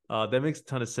that makes a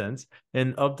ton of sense.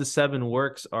 And of the 7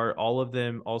 works, are all of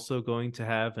them also going to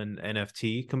have an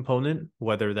NFT component?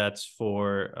 Whether that's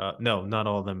for no, not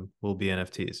all of them will be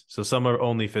NFTs. So some are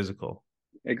only physical.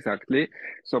 Exactly.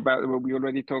 So, but we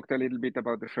already talked a little bit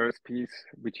about the first piece,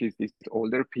 which is this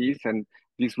older piece, and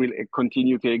this will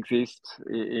continue to exist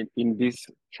in this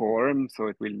form. So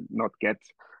it will not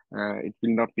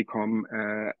become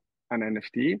an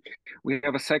NFT. We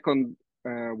have a second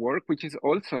work, which is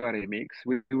also a remix.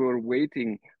 We were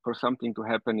waiting for something to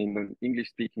happen in an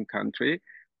English-speaking country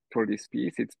for this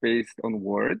piece. It's based on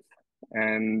words,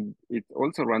 and it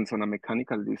also runs on a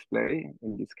mechanical display.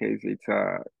 In this case, it's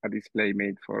a display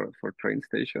made for train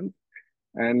stations,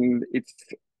 and it's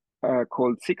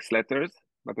called Six Letters,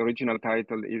 but the original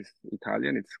title is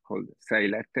Italian. It's called Sei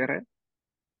Lettere,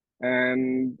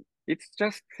 and it's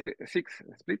just six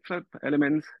split flap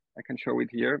elements. I can show it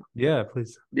here. Yeah,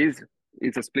 please. This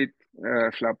is a split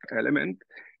flap element,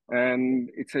 and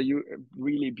it's a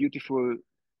really beautiful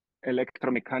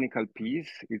electromechanical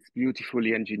piece. It's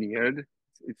beautifully engineered.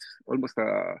 It's almost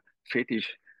a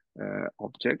fetish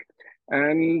object,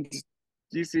 and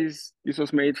this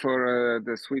was made for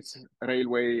the Swiss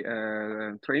railway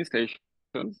train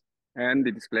stations, and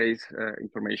it displays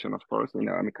information, of course, in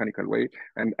a mechanical way.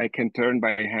 And I can turn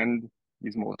by hand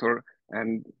this motor,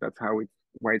 and that's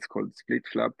why it's called split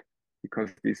flap,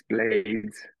 because these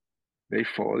blades they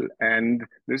fall, and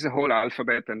there's a whole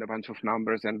alphabet and a bunch of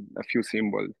numbers and a few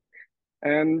symbols.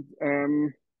 And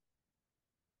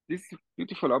this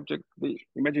beautiful object,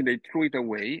 imagine they threw it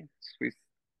away. Swiss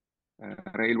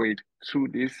Railway threw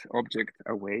this object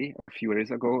away a few years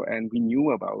ago, and we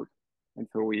knew about. And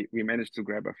so we managed to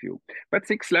grab a few. But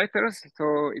six letters,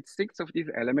 so it's six of these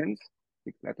elements,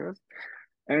 six letters.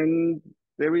 And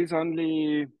there is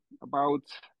only about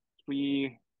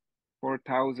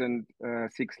 4,000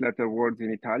 six-letter words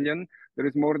in Italian. There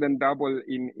is more than double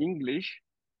in English.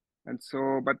 And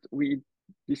so, but we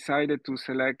decided to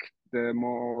select the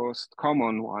most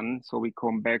common one. So we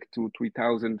come back to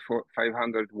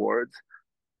 3,500 words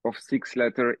of six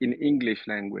letter in English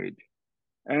language.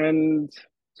 And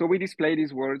so we display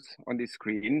these words on the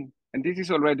screen. And this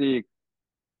is already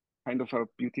kind of a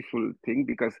beautiful thing,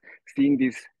 because seeing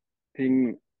this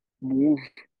thing move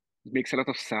makes a lot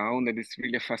of sound, and it's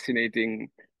really a fascinating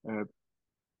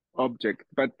object.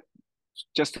 But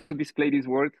just to display these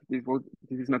words, this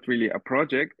is not really a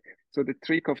project. So the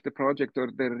trick of the project, or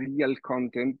the real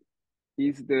content,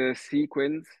 is the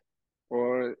sequence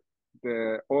or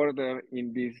the order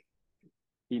in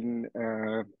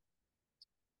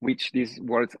which these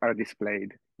words are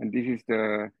displayed. And this is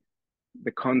the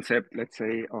concept, let's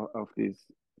say, of this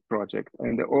project.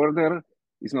 And the order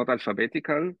is not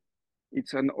alphabetical.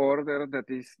 It's an order that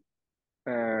is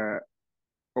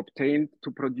obtained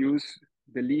to produce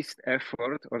the least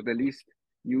effort or the least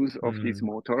use of these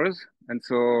motors. And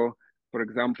so, for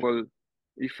example,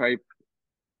 if I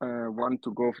want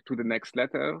to go to the next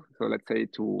letter, so let's say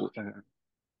to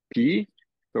P,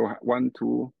 so 1,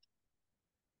 2,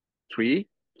 3,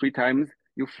 three times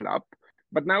you flap.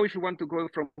 But now if you want to go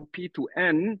from P to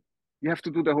N, you have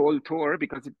to do the whole tour,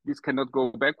 because this cannot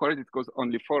go backwards, it goes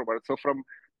only forward. So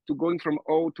going from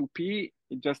O to P,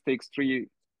 it just takes 3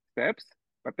 steps,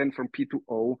 but then from P to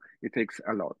O, it takes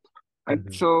a lot.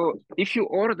 And so if you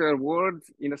order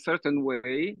words in a certain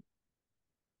way,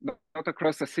 not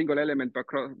across a single element, but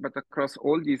across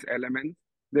all these elements,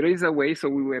 there is a way. So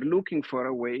we were looking for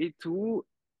a way to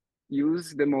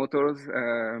use the motors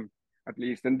at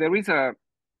least. And there is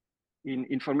in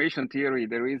information theory,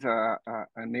 there is a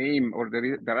name, or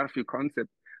there are a few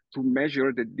concepts to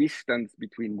measure the distance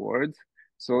between words.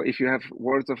 So if you have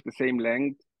words of the same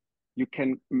length, you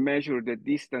can measure the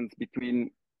distance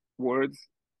between words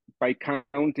by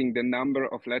counting the number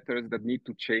of letters that need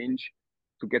to change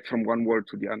to get from one word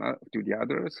to the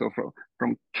other. So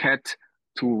from cat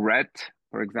to rat,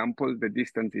 for example, the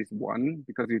distance is 1,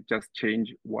 because it just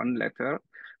changed 1 letter.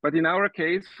 But in our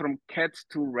case, from cat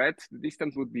to rat, the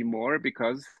distance would be more,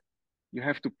 because you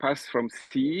have to pass from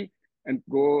C and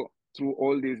go through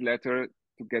all these letters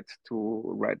to get to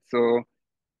rat. So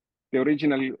the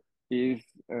original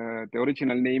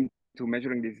name to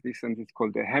measuring this distance is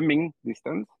called the Hamming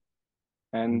distance.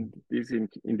 And this in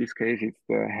this case, it's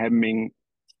the Hamming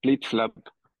split flap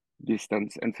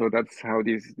distance. And so that's how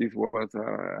these words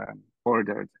are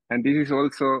ordered. And this is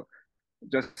also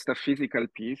just a physical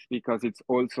piece, because it's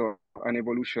also an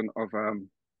evolution of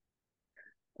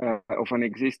an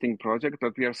existing project.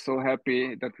 But we are so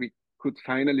happy that we could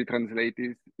finally translate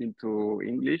this into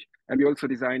English. And we also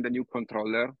designed a new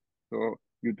controller. So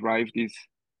you drive these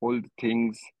old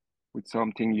things with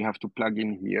something you have to plug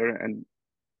in here. And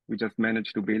we just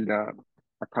managed to build a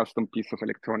custom piece of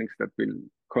electronics that will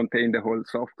contain the whole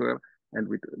software, and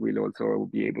we'll also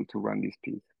be able to run this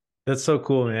piece. That's so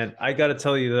cool, man. I got to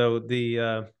tell you though,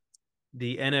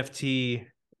 the NFT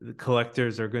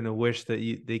collectors are going to wish that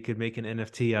they could make an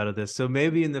NFT out of this. So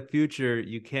maybe in the future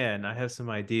you can. I have some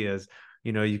ideas.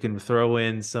 You can throw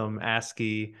in some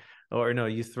ASCII, or no,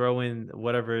 you throw in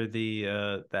whatever the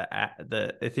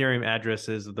Ethereum address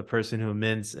is of the person who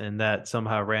mints, and that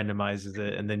somehow randomizes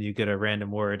it, and then you get a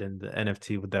random word in the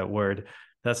NFT with that word.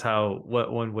 That's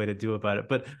what one way to do about it.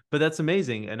 But that's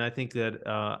amazing, and I think that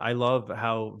I love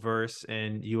how Verse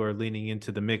and you are leaning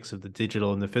into the mix of the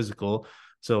digital and the physical.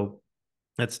 So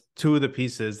that's two of the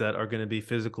pieces that are going to be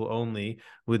physical only,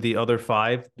 with the other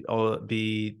five all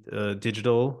be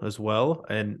digital as well.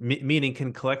 And meaning,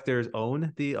 can collectors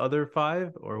own the other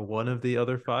five or one of the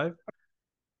other five?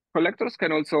 Collectors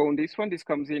can also own this one. This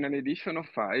comes in an edition of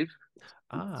five.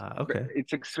 Ah, okay.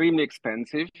 It's extremely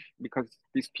expensive because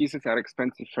these pieces are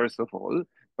expensive, first of all,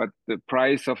 but the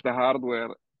price of the hardware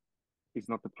is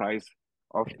not the price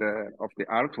of the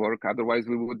artwork. Otherwise,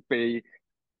 we would pay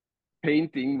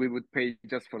painting, we would pay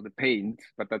just for the paint,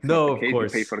 but that's not No, the of case. We pay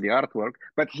course. for the artwork.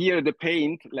 But here, the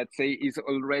paint, let's say, is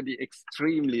already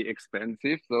extremely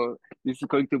expensive. So this is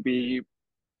going to be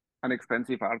an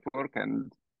expensive artwork,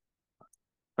 and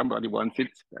somebody wants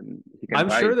it, and he can I'm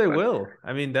buy sure it. they But will.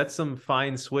 I mean, that's some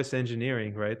fine Swiss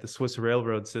engineering, right? The Swiss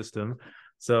railroad system.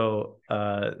 So,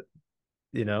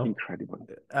 you know, incredible.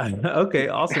 okay,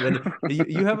 awesome. And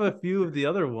you have a few of the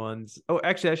other ones. Oh,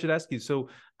 actually, I should ask you. So,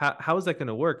 how is that going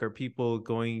to work? Are people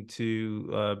going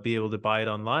to be able to buy it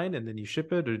online and then you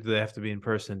ship it, or do they have to be in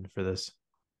person for this?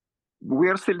 We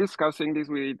are still discussing this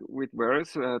with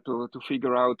Verse to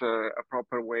figure out a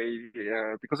proper way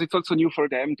because it's also new for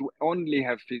them to only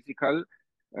have physical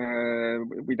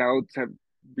without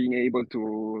being able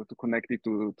to connect it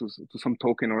to some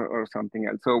token or something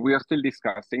else. So we are still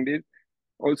discussing this.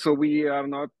 Also, we are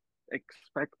not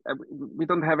we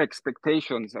don't have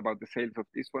expectations about the sales of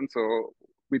this one, so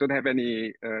we don't have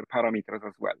any parameters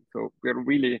as well. So we're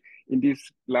really in this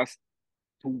last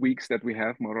 2 weeks that we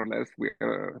have, more or less, we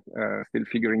are still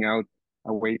figuring out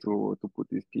a way to put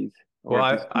this piece Well,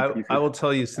 or these two I pieces will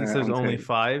tell you, since there's on only sale.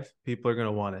 five, people are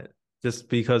gonna want it just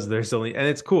because there's only, and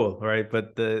it's cool, right?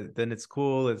 But then it's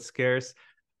cool, it's scarce.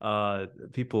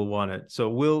 People want it. So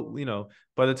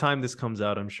by the time this comes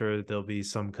out, I'm sure there'll be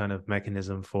some kind of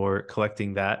mechanism for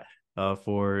collecting that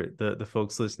for the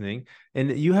folks listening.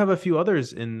 And you have a few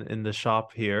others in the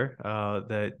shop here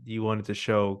that you wanted to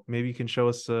show. Maybe you can show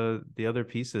us the other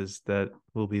pieces that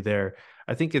will be there.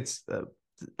 I think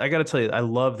I got to tell you, I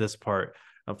love this part.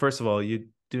 First of all, you're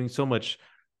doing so much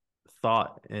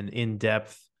thought and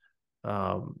in-depth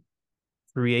um,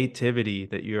 creativity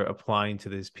that you're applying to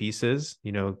these pieces,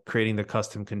 creating the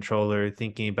custom controller,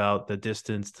 thinking about the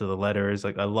distance to the letters.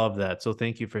 Like, I love that. So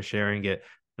thank you for sharing it.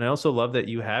 And I also love that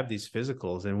you have these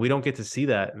physicals, and we don't get to see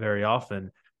that very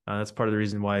often. That's part of the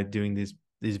reason why doing these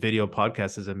video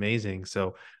podcasts is amazing.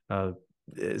 So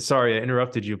sorry I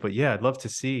interrupted you, but yeah, I'd love to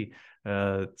see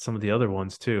some of the other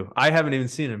ones too. I haven't even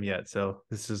seen them yet, so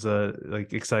this is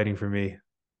like exciting for me.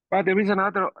 But there is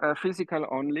another physical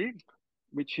only,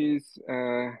 which is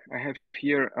I have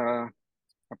here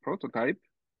a prototype,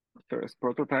 first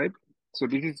prototype. So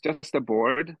this is just a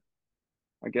board.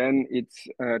 Again, this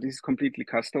is completely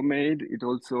custom made. It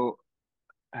also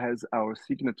has our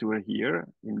signature here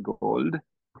in gold.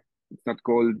 It's not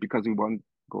gold because we want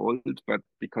gold, but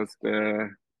because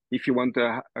if you want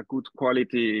a good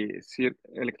quality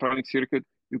electronic circuit,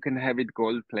 you can have it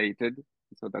gold plated.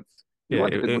 So we Yeah,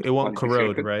 wanted a it good won't quality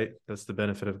corrode, circuit. right? That's the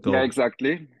benefit of Yeah, gold.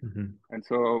 exactly. Mhm. And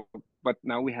so, but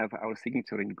now we have our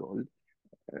signature in gold.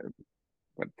 Uh,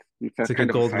 but it's a It's like a kind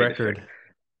of a gold side effect. record.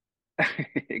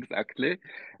 Exactly.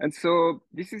 And so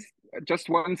this is just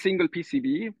one single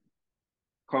PCB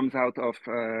comes out of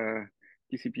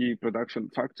PCB production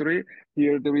factory.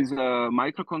 Here there is a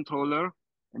microcontroller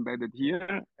embedded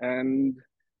here, and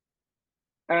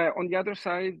on the other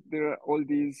side there are all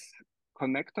these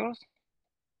connectors.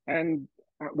 And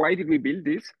why did we build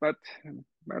this? But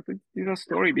there's a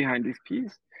story behind this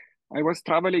piece. I was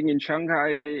traveling in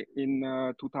Shanghai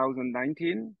in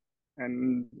 2019,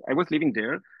 and I was living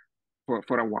there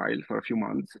for a while, for a few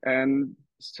months. And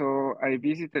so I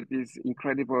visited these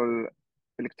incredible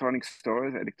electronic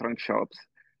stores, electronic shops.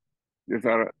 These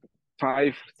are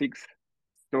five, six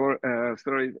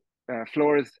story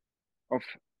floors of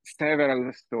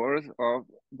several stores of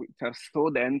which are so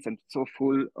dense and so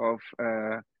full of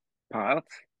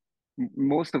parts.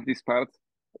 Most of these parts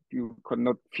you could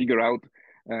not figure out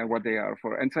what they are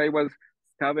for. And so I was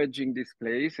scavenging this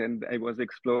place and I was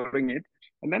exploring it.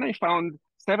 And then I found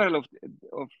several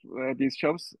of these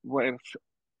shops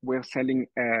were selling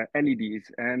LEDs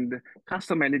and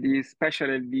custom LEDs, special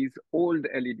LEDs, old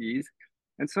LEDs.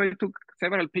 And so I took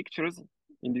several pictures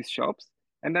in these shops,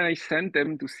 and then I sent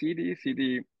them to Sidi.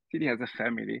 Sidi has a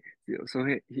family, so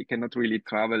he cannot really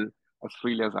travel as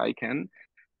freely as I can.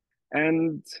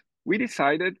 And we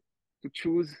decided to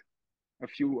choose a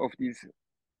few of these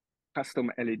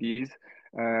custom LEDs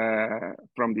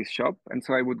from this shop. And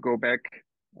so I would go back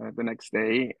the next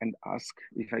day and ask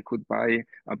if I could buy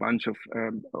a bunch of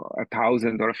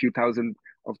 1,000 or a few thousand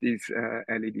of these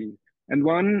LEDs. And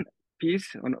one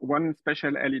piece on one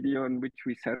special LED on which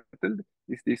we settled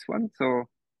is this one. So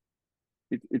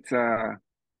it's a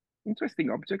interesting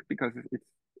object because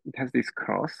it has this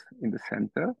cross in the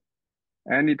center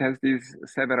and it has these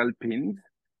several pins.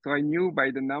 So I knew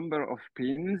by the number of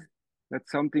pins that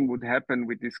something would happen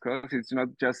with this cross. It's not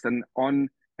just an on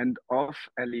and off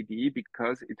LED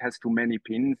because it has too many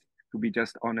pins to be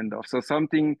just on and off. So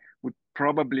something would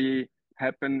probably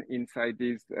happen inside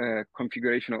this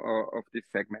configuration of this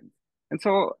segment. And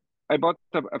so I bought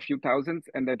a few thousands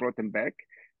and I brought them back.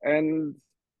 And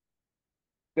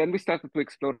then we started to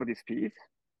explore this piece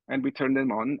and we turned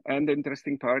them on. And the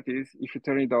interesting part is if you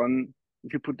turn it on,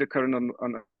 if you put the current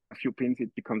on a few pins,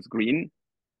 it becomes green,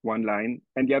 one line,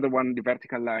 and the other one, the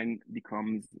vertical line,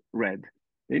 becomes red.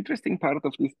 The interesting part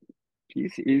of this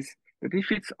piece is that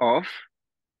if it's off,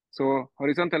 so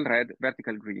horizontal red,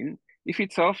 vertical green, if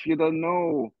it's off, you don't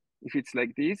know if it's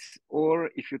like this or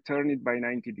if you turn it by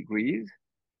 90 degrees.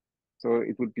 So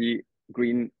it would be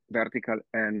green vertical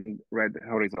and red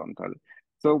horizontal.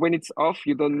 So when it's off,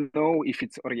 you don't know if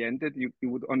it's oriented. You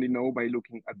would only know by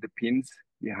looking at the pins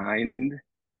behind.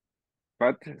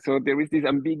 But so there is this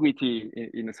ambiguity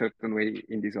in a certain way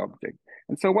in this object.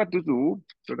 And so what to do?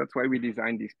 So that's why we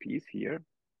designed this piece here.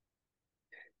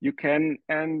 You can,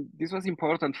 and this was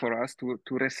important for us to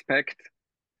respect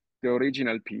the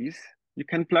original piece. You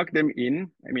can plug them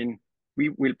in. I mean, we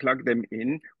will plug them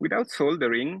in without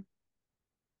soldering.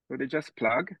 So they just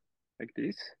plug like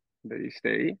this, they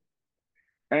stay.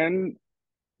 And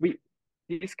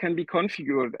this can be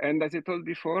configured. And as I told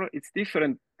before, it's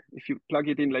different if you plug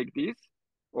it in like this,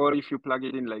 or if you plug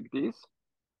it in like this.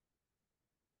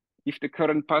 If the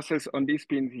current passes on these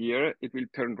pins here, it will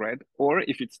turn red, or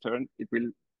if it's turned, it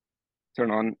will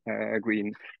turn on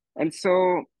green. And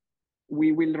so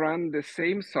we will run the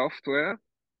same software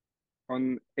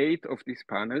on 8 of these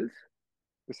panels.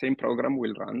 The same program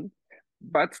will run,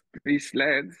 but these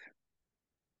LEDs,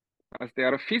 as they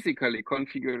are physically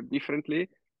configured differently,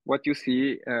 what you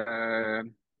see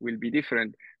will be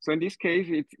different. So in this case,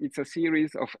 it's a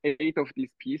series of 8 of these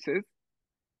pieces,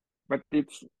 but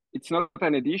it's not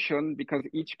an addition because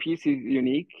each piece is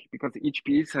unique, because each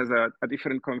piece has a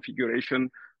different configuration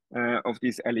of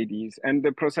these LEDs. And the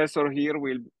processor here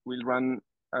will run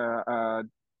a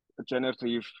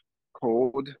generative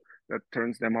code that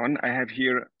turns them on. I have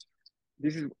here,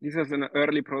 this is an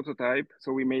early prototype,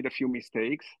 so we made a few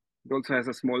mistakes. It also has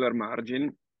a smaller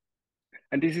margin.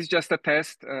 And this is just a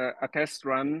test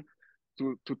run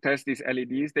to test these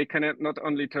LEDs. They can not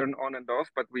only turn on and off,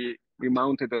 but we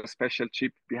mounted a special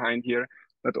chip behind here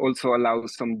that also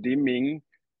allows some dimming.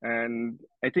 And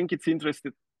I think it's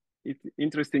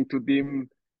interesting to dim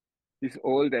these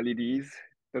old LEDs.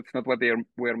 That's not what they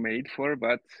were made for,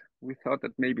 but we thought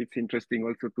that maybe it's interesting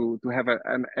also to have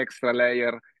an extra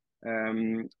layer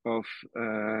of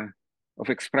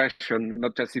expression,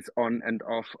 not just its on and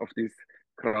off of this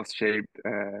cross-shaped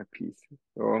piece.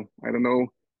 So I don't know.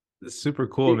 It's super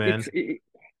cool, man.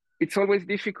 It's always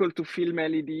difficult to film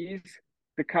LEDs.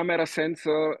 The camera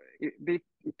sensor it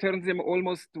turns them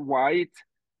almost white,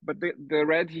 but the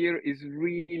red here is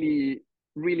really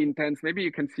really intense. Maybe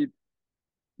you can see.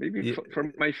 Maybe Yeah,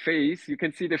 from my face, you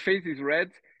can see the face is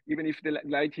red, even if the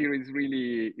light here is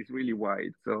really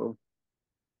white. So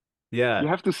you yeah.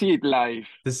 have to see it live.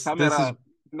 This is Camera,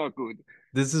 not good.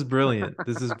 This is brilliant.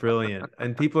 This is brilliant.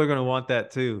 And people are going to want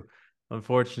that too.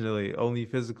 Unfortunately, only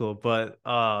physical, but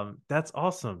that's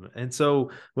awesome. And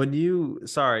so when you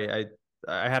sorry,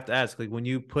 I have to ask, like when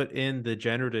you put in the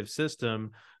generative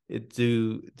system,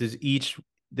 does each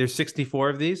there's 64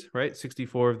 of these, right?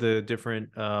 64 of the different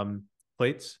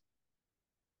plates?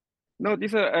 No,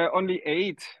 these are only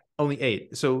 8. Only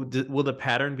 8. So will the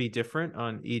pattern be different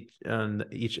on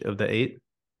each of the 8?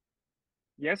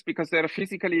 Yes, because they're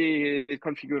physically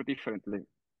configured differently.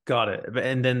 Got it.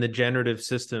 And then the generative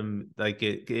system, like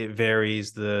it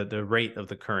varies the rate of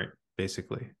the current,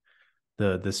 basically.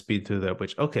 The speed through that,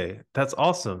 which okay, that's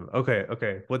awesome.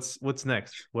 Okay. What's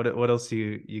next? What else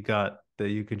you got that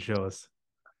you can show us?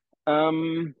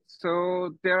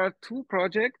 So there are 2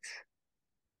 projects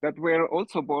that were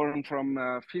also born from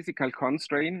a physical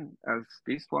constraint as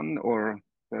this one or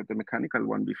the mechanical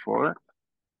one before.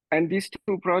 And these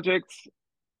 2 projects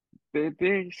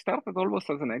they started almost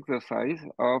as an exercise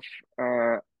of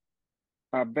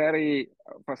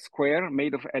a square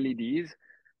made of LEDs,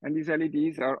 and these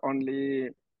LEDs are only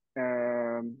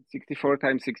 64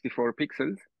 times 64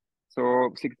 pixels.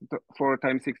 So 64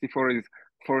 times 64 is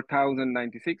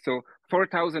 4096. So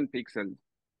 4000 pixels,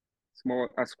 small,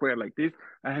 a square like this.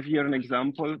 I have here an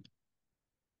example.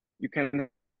 You can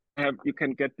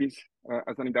get this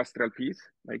as an industrial piece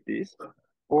like this,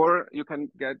 or you can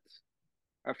get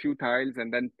a few tiles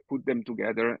and then put them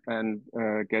together and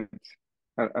get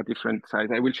a different size.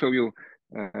 I will show you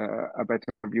a better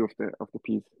view of the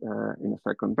piece in a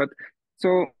second. But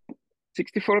so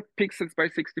 64 pixels by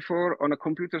 64 on a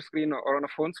computer screen or on a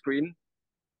phone screen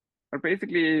are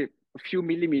basically a few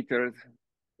millimeters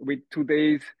with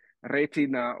today's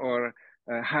retina or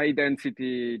high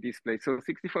density display. So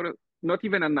 64, not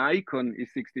even an icon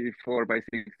is 64 by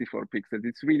 64 pixels.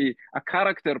 It's really a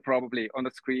character probably on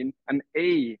a screen. An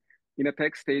A in a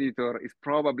text editor is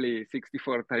probably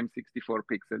 64 times 64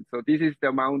 pixels. So this is the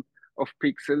amount of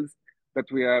pixels that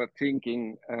we are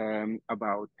thinking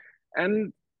about.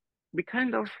 And we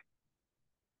kind of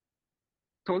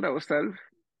told ourselves,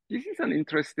 this is an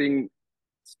interesting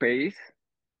space.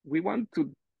 We want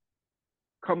to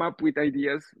come up with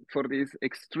ideas for this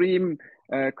extreme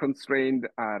constrained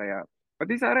area. But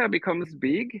this area becomes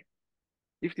big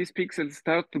if these pixels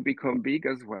start to become big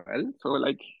as well. So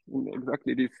like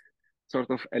exactly this sort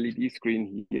of LED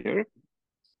screen here.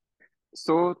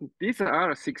 So these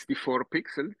are 64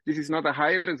 pixels. This is not a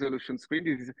high resolution screen.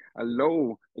 This is a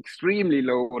low, extremely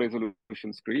low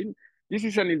resolution screen. This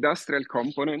is an industrial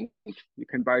component. You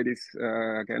can buy this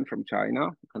again from China.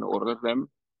 You can order them.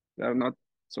 They're not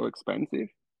so expensive.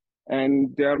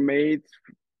 And they are made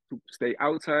to stay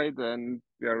outside, and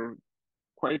they're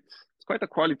it's quite a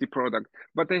quality product.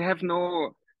 But they have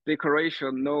no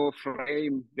decoration, no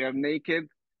frame. They're naked,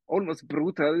 almost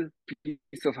brutal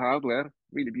piece of hardware,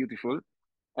 really beautiful.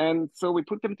 And so we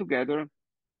put them together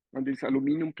on this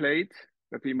aluminum plate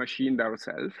that we machined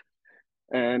ourselves.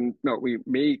 And no, we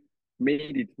made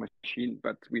it machined,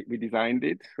 but we designed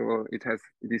it. So it has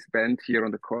this bend here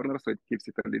on the corner, so it gives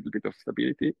it a little bit of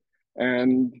stability.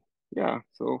 And yeah,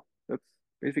 so that's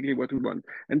basically what we want.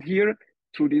 And here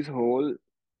through this hole,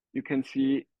 you can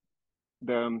see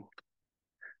the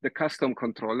custom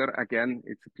controller. Again,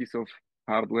 it's a piece of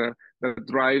hardware that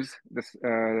drives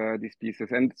these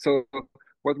pieces. And so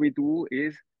what we do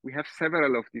is we have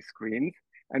several of these screens,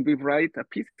 and we write a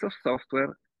piece of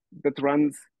software that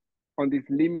runs on this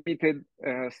limited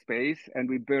space, and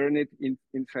we burn it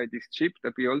inside this chip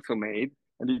that we also made.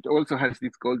 And it also has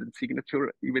this golden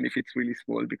signature, even if it's really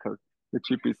small, because the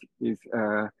chip is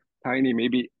tiny.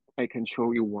 Maybe I can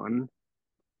show you one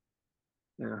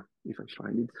if I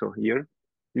find it. So here,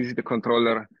 this is the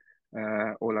controller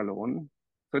all alone.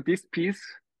 So this piece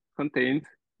contains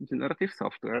generative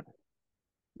software,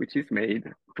 which is made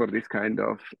for this kind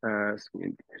of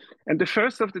screen. And the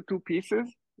first of the two pieces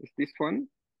is this one.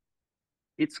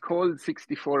 It's called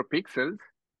 64 pixels.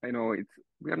 I know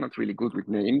we are not really good with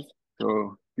names.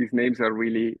 So these names are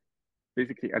really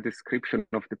basically a description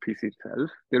of the piece itself.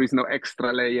 There is no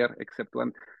extra layer except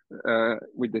one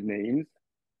with the names.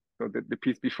 So the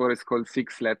piece before is called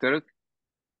 6 letters,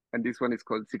 and this one is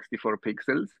called 64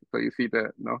 pixels. So you see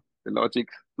the logic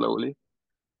slowly.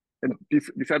 And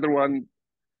this other one,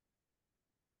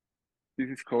 this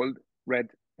is called red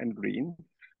and green.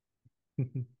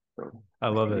 So I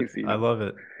love it. I love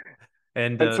it.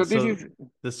 And so so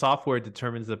the software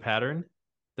determines the pattern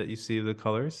that you see the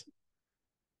colors?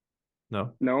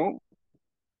 No.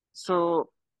 So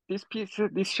these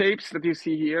shapes that you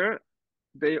see here,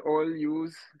 they all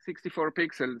use 64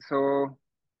 pixels. So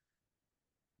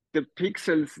the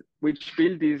pixels which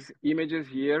build these images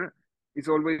here is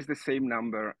always the same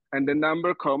number. And the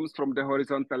number comes from the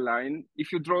horizontal line.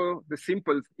 If you draw the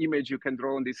simplest image you can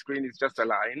draw on this screen, is just a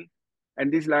line.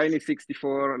 And this line is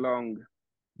 64 long.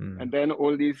 And then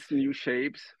all these new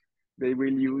shapes, they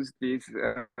will use the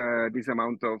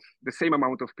same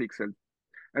amount of pixels.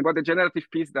 And what the generative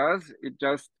piece does, it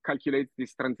just calculates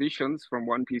these transitions from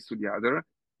one piece to the other.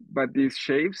 But these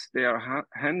shapes, they are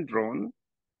hand drawn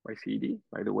by Sidi,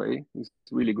 by the way. It's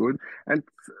really good. And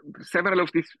several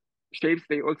of these shapes,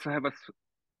 they also have a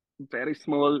very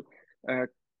small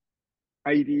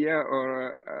idea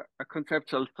or a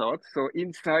conceptual thought. So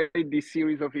inside this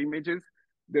series of images,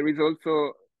 there is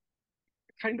also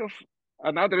kind of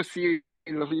another series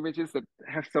of images that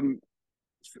have some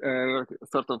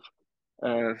sort of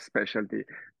specialty.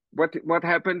 What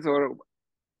happens, or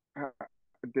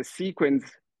the sequence?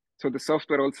 So the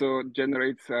software also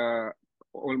generates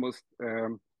almost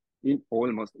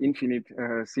infinite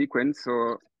sequence.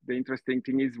 So the interesting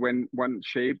thing is when one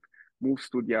shape moves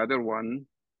to the other one.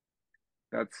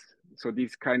 So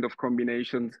these kind of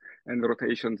combinations and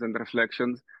rotations and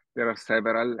reflections, there are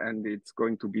several, and it's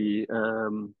going to be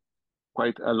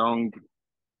quite a long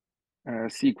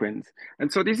sequence.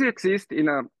 And so this exists in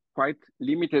a quite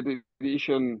limited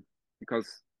edition because,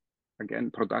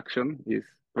 again, production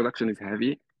is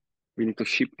heavy. We need to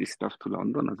ship this stuff to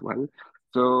London as well.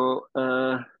 So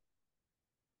there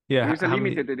Yeah, is a how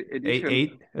limited many? Eight, edition.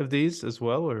 eight of these as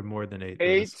well, or more than eight of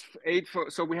Eight,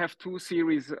 this? so we have two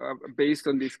series based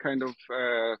on this kind of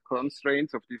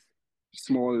constraints of this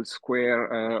small square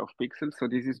of pixels. So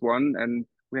this is one, and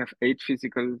we have 8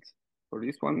 physicals for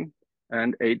this one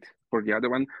and 8 for the other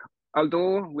one.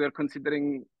 Although we are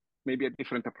considering maybe a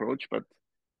different approach, but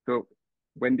so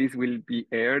when this will be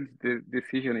aired, the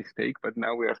decision is taken. But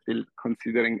now we are still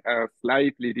considering a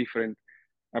slightly different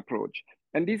approach.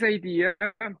 And this idea,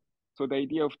 so the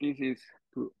idea of this is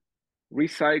to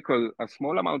recycle a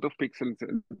small amount of pixels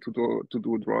to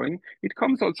do drawing. It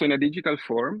comes also in a digital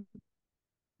form,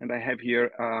 and I have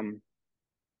here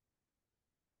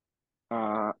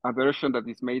a version that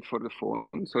is made for the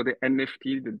phone. So the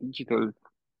NFT, the digital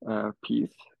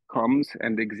piece, comes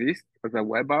and exists as a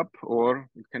web app, or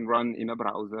it can run in a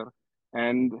browser.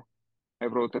 And I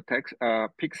wrote a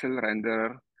pixel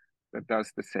renderer that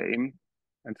does the same.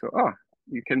 And so,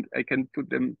 I can put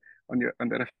them on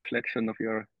the reflection of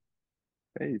your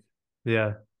face.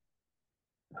 Yeah,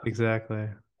 exactly.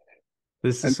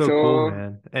 This is And so cool, so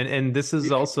man. And this is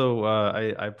if also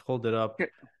I pulled it up.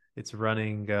 It's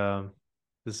running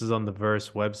this is on the Verse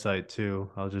website too.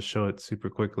 I'll just show it super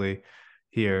quickly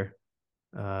here.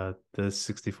 The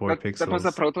 64 that was a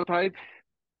pixels. prototype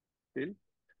still,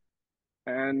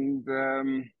 and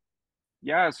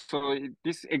yeah, so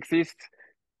this exists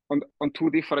on two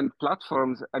different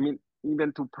platforms. I mean,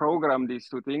 even to program these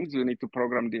two things, you need to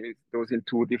program those in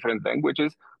two different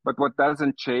languages. But what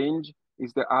doesn't change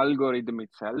is the algorithm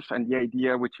itself, and the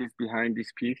idea which is behind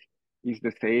this piece is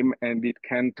the same, and it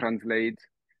can translate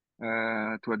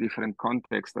to a different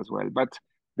context as well. But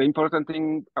the important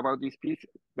thing about this piece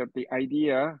that the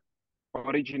idea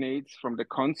originates from the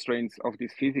constraints of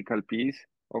this physical piece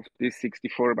of this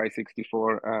 64 by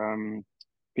 64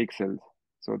 pixels.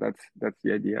 So that's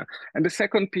the idea. And the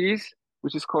second piece,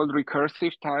 which is called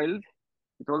recursive tiles,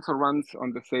 it also runs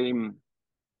on the same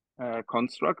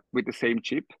construct with the same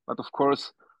chip. But of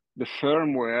course, the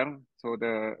firmware, so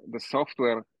the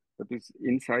software that is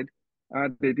inside,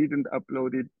 they didn't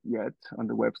upload it yet on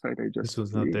the website. I just This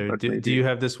was not see it, there. but Do maybe you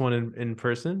have this one in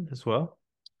person as well?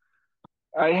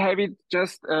 I have it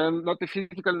just not the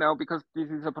physical now because this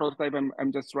is a prototype.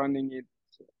 I'm just running it,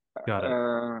 Got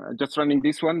it. just running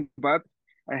this one. But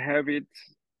I have it.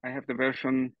 I have the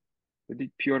version, the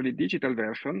purely digital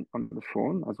version on the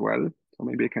phone as well. So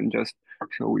maybe I can just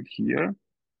show it here.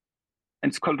 And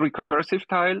it's called recursive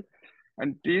tile.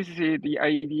 And the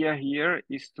idea here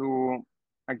is to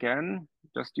again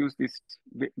just use this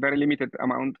very limited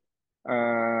amount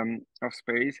of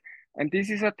space. And this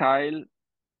is a tile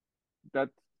that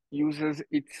uses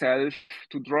itself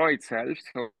to draw itself.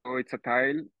 So it's a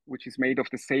tile which is made of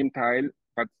the same tile,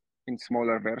 but in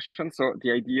smaller versions. So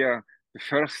the idea, the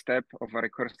first step of a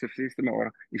recursive system,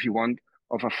 or if you want,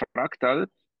 of a fractal.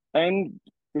 And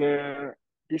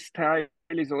this tile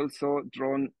is also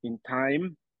drawn in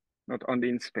time, not only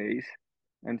in space.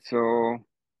 And so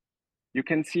you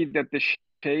can see that the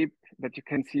shape that you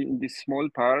can see in these small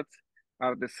parts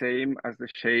are the same as the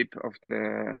shape of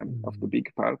the Mm.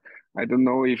 big part. I don't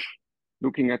know if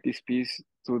looking at this piece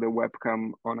through the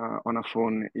webcam on a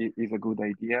phone is a good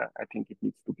idea. I think it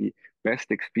needs to be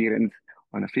best experienced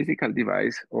on a physical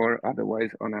device or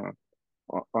otherwise on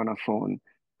a phone.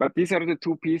 But these are the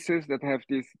two pieces that have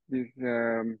this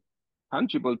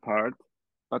tangible part.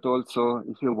 But also,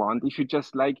 if you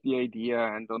just like the idea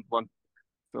and don't want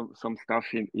some stuff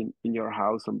in your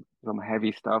house, some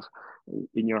heavy stuff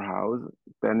in your house,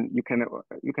 then you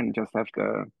can just have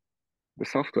the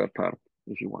software part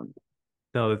if you want.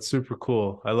 No, that's super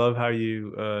cool. I love how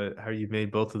you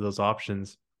made both of those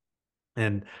options.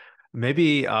 And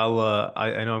maybe I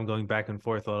know I'm going back and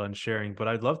forth a lot on sharing, but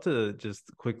I'd love to just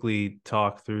quickly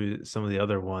talk through some of the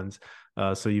other ones.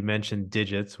 So you mentioned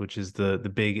Digits, which is the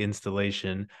big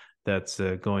installation that's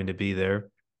going to be there,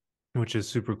 which is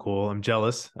super cool. I'm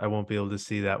jealous. I won't be able to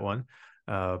see that one,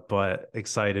 but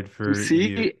excited To for you.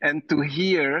 see and to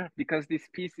hear, because this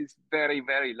piece is very,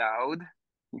 very loud.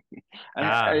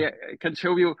 Ah, I can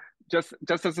show you just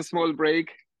as a small break.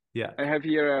 yeah. I have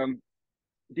here.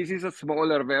 This is a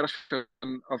smaller version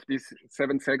of this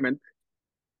 7 segment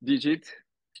digit.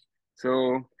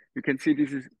 So you can see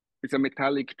this is it's a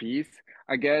metallic piece.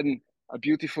 Again, a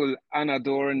beautiful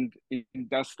unadorned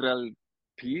industrial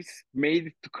piece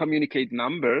made to communicate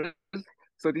numbers.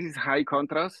 So this is high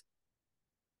contrast,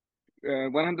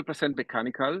 100%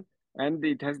 mechanical, and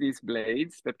it has these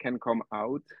blades that can come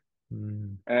out.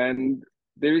 Mm. And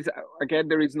there is, again,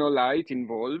 there is no light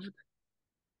involved,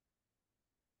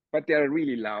 but they are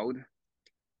really loud.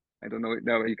 I don't know.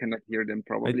 No, you cannot hear them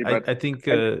probably, but I think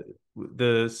and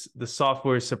the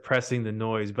software is suppressing the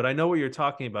noise, but I know what you're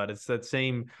talking about. It's that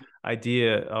same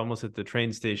idea almost at the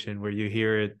train station where you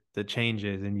hear it, the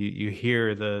changes, and you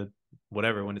hear the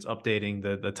whatever when it's updating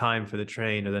the time for the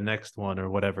train or the next one or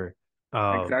whatever.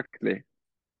 Uh, exactly.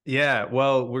 yeah,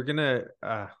 well, we're gonna.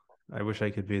 I wish I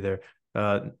could be there.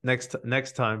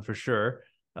 Next time for sure.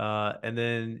 And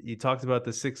then you talked about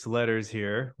the six letters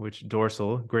here, which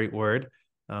dorsal, great word.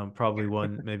 Probably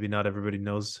one maybe not everybody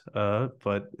knows,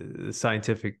 but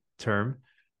scientific term.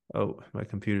 Oh, my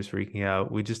computer's freaking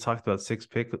out. We just talked about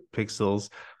pixels.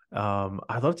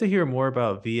 I'd love to hear more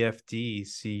about VFD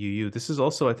CUU. This is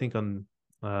also, I think, on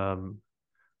um,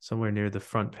 somewhere near the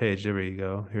front page. There you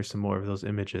go. Here's some more of those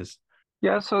images.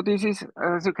 Yeah, so this is,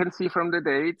 as you can see from the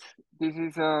date, this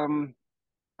is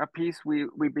a piece we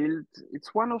built.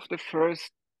 It's one of the first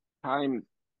time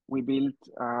we built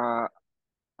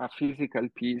a physical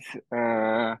piece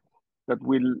that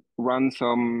will run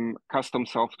some custom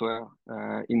software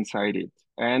inside it.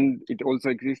 And it also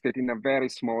existed in a very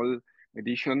small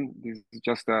edition. This is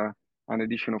just an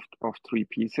edition of three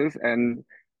pieces. And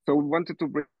so we wanted to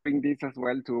bring this as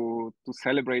well to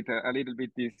celebrate a little bit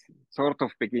this sort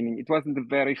of beginning. It wasn't the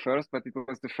very first, but it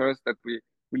was the first that we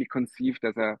really conceived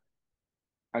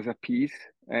as a piece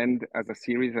and as a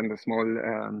series and a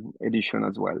small edition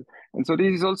as well. And so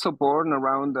this is also born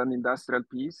around an industrial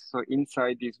piece. So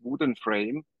inside this wooden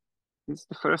frame, it's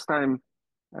the first time,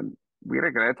 and we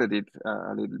regretted it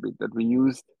a little bit that we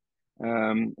used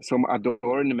some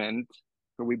adornment.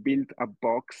 So we built a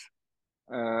box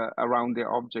around the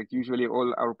object. Usually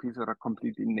all our pieces are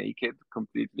completely naked,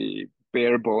 completely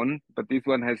bare bone, but this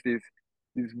one has this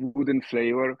wooden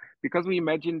flavor because we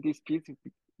imagine this piece,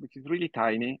 which is really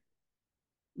tiny.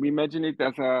 We imagine it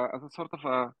as a sort of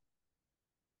a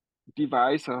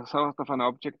device, a sort of an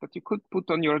object that you could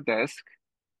put on your desk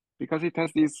because it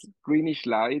has this greenish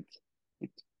light.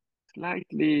 It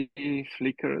slightly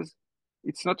flickers.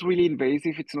 It's not really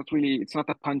invasive. It's not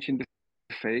a punch in the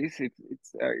face.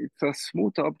 It's a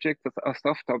smooth object, a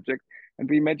soft object, and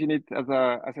we imagine it as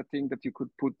a thing that you could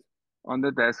put on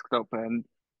the desktop. And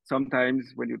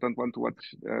sometimes when you don't want to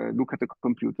look at the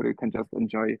computer, you can just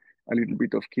enjoy a little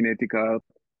bit of kinetic art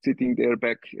sitting there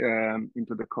back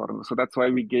into the corner. So that's why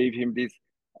we gave him this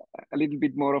a little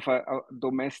bit more of a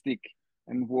domestic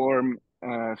and warm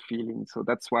feeling. So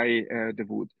that's why the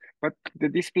wood. But the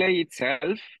display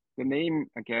itself, the name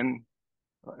again,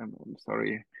 I'm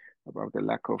sorry about the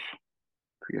lack of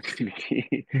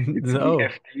creativity. It's No.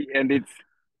 VFD and it's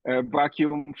a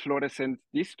vacuum fluorescent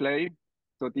display.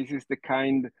 So this is the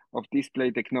kind of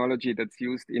display technology that's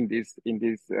used in this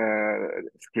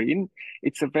screen.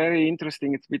 It's a very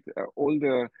interesting. It's with all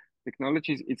the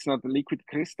technologies. It's not liquid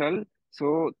crystal.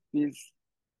 So these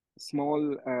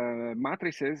small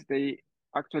matrices, they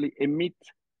actually emit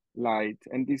light,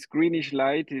 and this greenish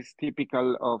light is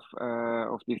typical of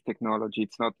this technology.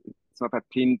 It's not a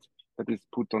tint that is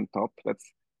put on top.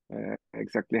 That's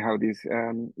exactly how these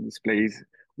displays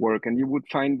work. And you would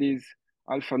find these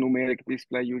alphanumeric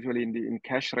display usually in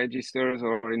cash registers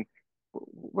or in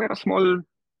where a small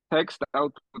text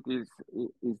output is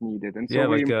needed. And so Yeah,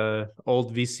 we like a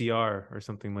old VCR or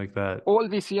something like that. all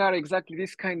VCR exactly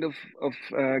this kind of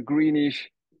greenish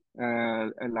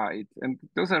light, and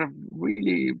those are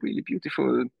really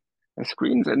beautiful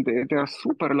screens, and they are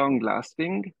super long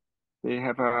lasting. They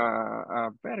have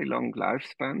a very long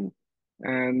lifespan,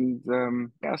 and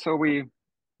yeah, so we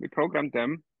programmed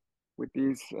them with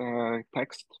these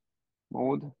text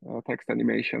mode, text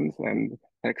animations and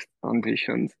text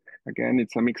transitions. Again,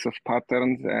 it's a mix of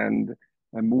patterns and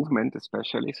movement,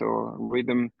 especially. So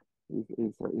rhythm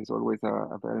is always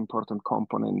a very important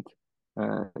component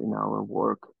in our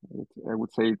work. I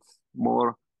would say it's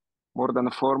more than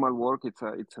a formal work. It's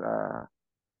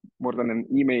more than an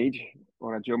image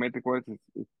or a geometric work.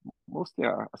 It's mostly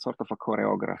a sort of a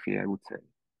choreography, I would say.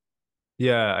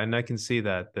 Yeah, and I can see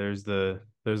that.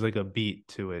 There's like a beat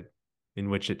to it in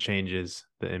which it changes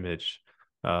the image.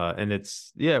 And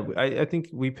it's yeah, I think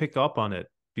we pick up on it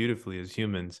beautifully as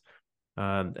humans.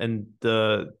 And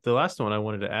the last one I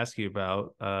wanted to ask you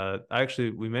about,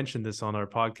 actually we mentioned this on our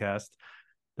podcast.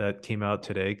 that came out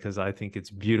today because I think it's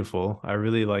beautiful. I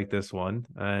really like this one,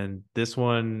 and this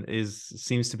one is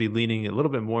seems to be leaning a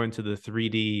little bit more into the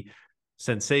 3D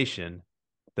sensation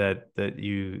that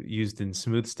you used in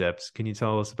Smooth Steps. Can you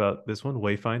tell us about this one,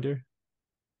 Wayfinder?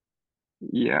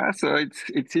 Yeah, so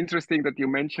it's interesting that you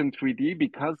mentioned 3D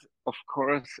because of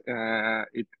course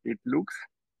it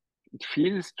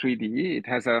feels 3D. It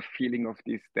has a feeling of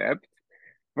this depth.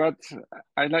 But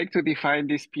I like to define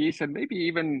this piece and maybe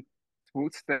even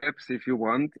smooth steps if you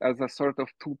want as a sort of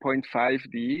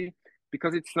 2.5D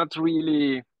because it's not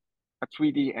really a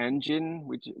 3D engine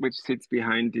which sits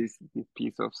behind this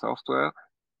piece of software.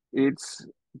 It's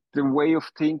the way of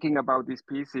thinking about this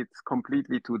piece. It's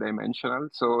completely two-dimensional.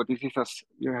 So this is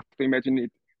you have to imagine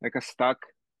it like a stack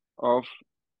of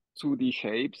 2D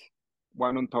shapes,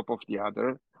 one on top of the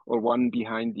other or one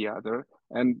behind the other.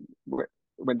 And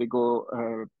when they go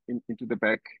into the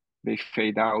back, they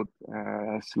fade out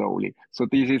slowly. So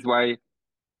this is why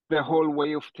the whole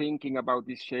way of thinking about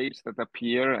these shapes that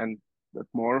appear and that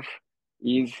morph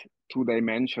is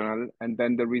two-dimensional. And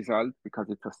then the result, because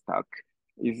it's a stack,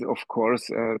 is of course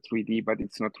 3D, but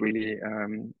it's not really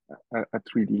a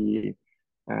 3D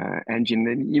engine.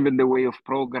 And even the way of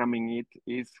programming it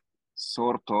is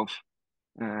sort of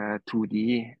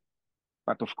 2D,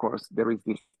 but of course there is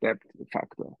this depth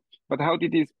factor. But how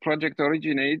did this project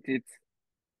originate?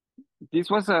 This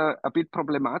was a bit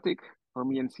problematic for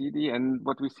me and Sidi, and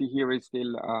what we see here is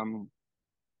still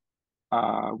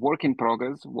work in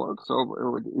progress work.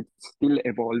 So it's still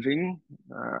evolving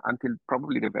until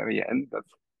probably the very end.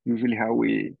 That's usually how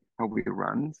we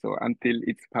run. So until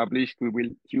it's published, we will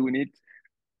tune it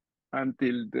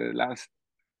until the last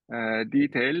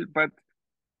detail. But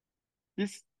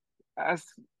this, as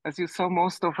as you saw,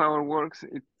 most of our works,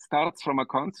 it starts from a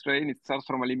constraint, it starts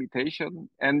from a limitation,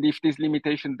 and if this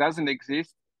limitation doesn't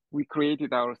exist, we create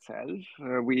it ourselves.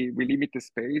 We limit the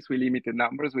space, we limit the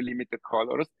numbers, we limit the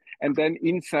colors, and then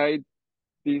inside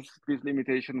this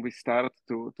limitation, we start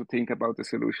to think about the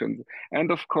solutions.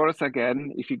 And of course,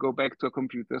 again, if you go back to a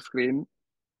computer screen,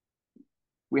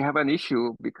 we have an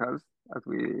issue because, as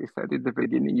we said in the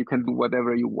beginning, you can do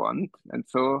whatever you want, and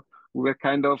so we're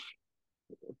kind of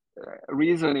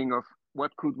reasoning of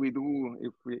what could we do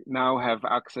if we now have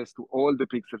access to all the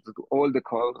pixels, to all the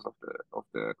colors of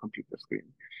the computer screen.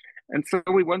 And so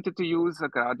we wanted to use a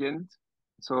gradient,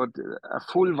 so a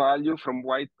full value from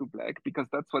white to black, because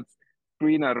that's what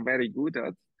screen are very good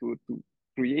at, to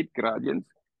create gradients.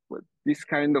 With this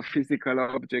kind of physical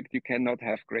object, you cannot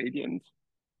have gradients.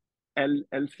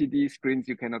 LCD screens,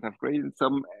 you cannot have gradients.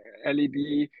 Some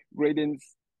LED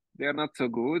gradients, they are not so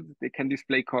good. They can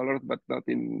display colors, but not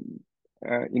in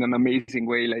an amazing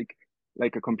way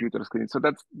like a computer screen. So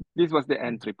this was the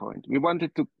entry point. We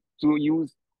wanted to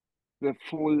use the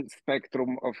full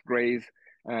spectrum of grays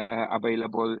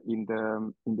available in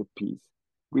the piece.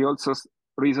 We also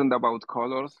reasoned about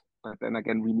colors, but then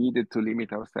again we needed to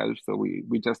limit ourselves, so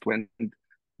we just went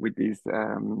with this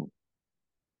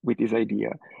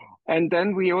idea. And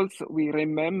then we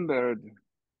remembered,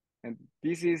 and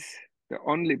this is the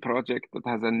only project that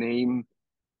has a name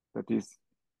that is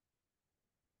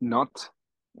not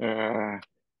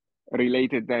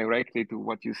related directly to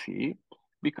what you see,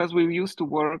 because we used to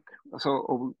work,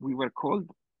 so we were called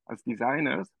as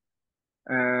designers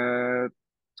to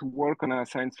work on a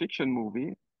science fiction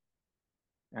movie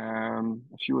a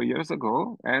few years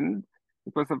ago, and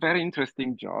it was a very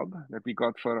interesting job that we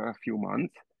got for a few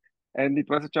months. And it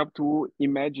was a job to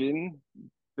imagine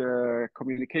the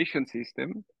communication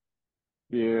system,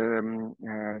 the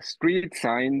street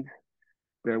sign,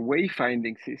 the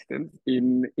wayfinding systems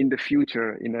in the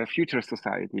future, in a future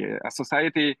society, a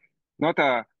society, not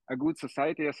a good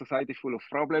society, a society full of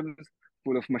problems,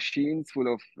 full of machines,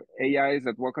 full of AIs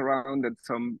that walk around, and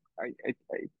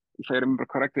if I remember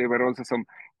correctly, there were also some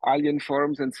alien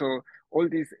forms, and so all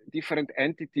these different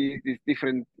entities, these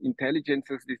different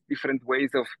intelligences, these different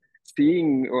ways of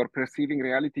seeing or perceiving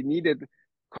reality needed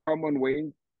common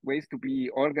ways to be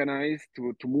organized,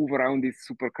 to move around these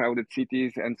super crowded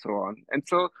cities and so on. And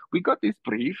so we got this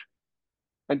brief,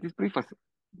 and this brief was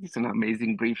it's an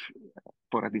amazing brief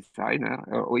for a designer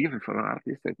or even for an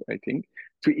artist, I think,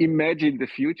 to imagine the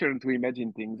future and to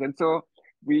imagine things. And so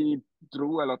we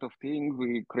drew a lot of things,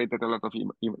 we created a lot of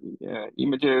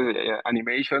images,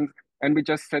 animations, and we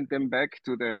just sent them back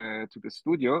to the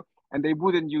studio. And they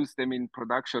wouldn't use them in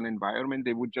production environment;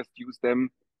 they would just use them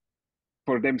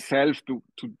for themselves to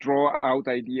draw out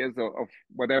ideas of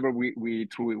whatever we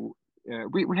threw.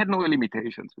 We had no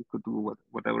limitations. We could do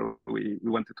whatever we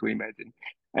wanted to imagine.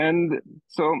 And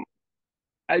so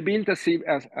I built a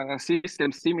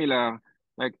system similar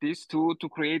like this to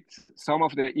create some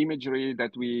of the imagery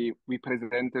that we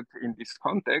presented in this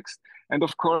context. And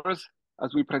of course,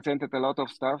 as we presented a lot of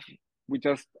stuff,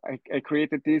 I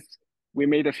created this. We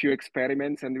made a few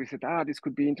experiments and we said, this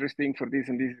could be interesting for this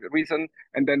and this reason.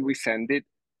 And then we send it.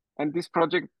 And this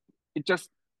project, it just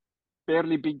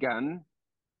barely began.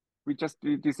 We just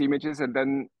did these images and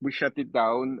then we shut it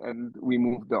down and we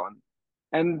moved on.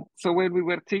 And so when we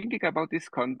were thinking about this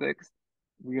context,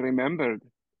 we remembered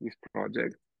this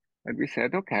project and we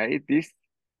said, okay, this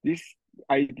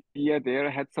idea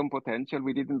there had some potential.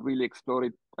 We didn't really explore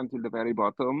it until the very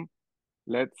bottom.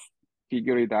 Let's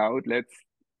figure it out. Let's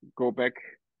go back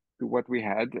to what we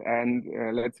had and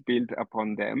let's build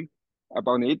upon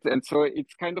it. And so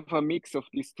it's kind of a mix of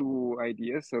these two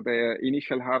ideas. So the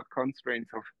initial hard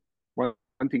constraints of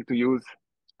wanting to use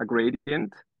a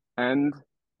gradient and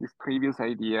this previous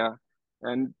idea,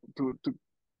 and to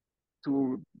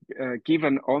give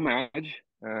an homage.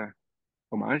 How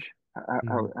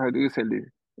do you say this?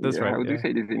 That's Yeah, right. how do you Yeah.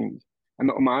 say this in English?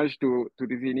 An homage to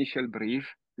this initial brief,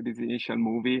 to this initial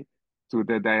movie, to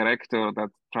the director that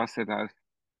trusted us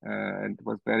and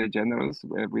was very generous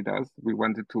with us. We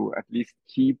wanted to at least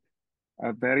keep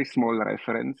a very small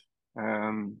reference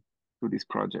to this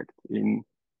project and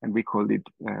we called it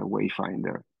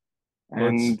Wayfinder. Well,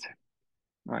 And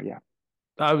yeah,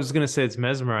 I was gonna say it's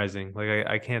mesmerizing. Like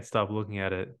I can't stop looking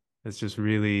at it. It's just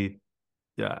really,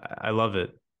 yeah, I love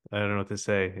it. I don't know what to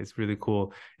say. It's really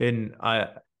cool. And I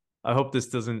hope this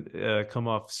doesn't come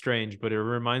off strange, but it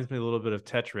reminds me a little bit of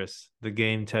Tetris, the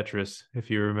game Tetris,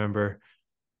 if you remember,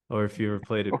 or if you ever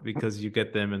played it, because you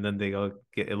get them and then they all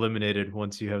get eliminated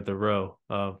once you have the row.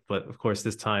 But of course,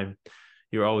 this time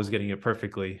you're always getting it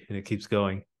perfectly and it keeps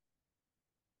going.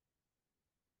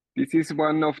 this is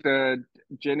one of the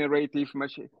generative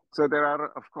machine. So there are,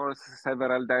 of course,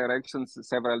 several directions,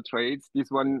 several traits. This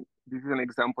is an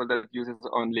example that uses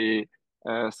only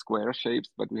square shapes,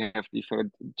 but we have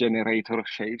different generator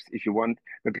shapes, if you want,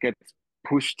 that gets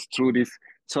pushed through this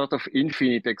sort of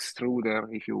infinite extruder,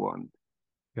 if you want.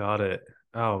 Got it.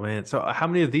 Oh man. So how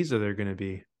many of these are there going to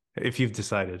be if you've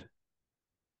decided?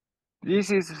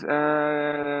 This is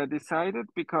decided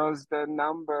because the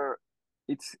number,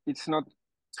 it's not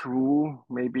true.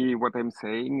 Maybe what I'm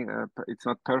saying, it's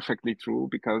not perfectly true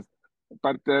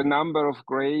but the number of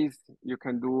grays you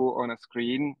can do on a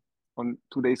screen, on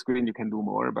today's screen, you can do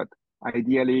more. But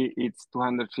ideally, it's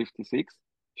 256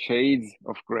 shades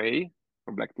of gray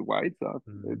from black to white, so,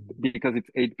 Mm. because it's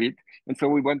 8-bit. And so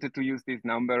we wanted to use this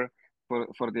number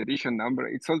for the addition number.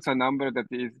 It's also a number that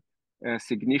is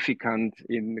significant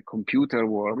in the computer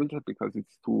world because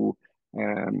it's too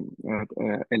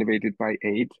elevated by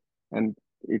 8, and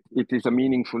it is a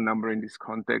meaningful number in this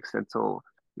context, and so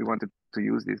we wanted to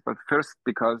use this. But first,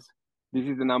 because this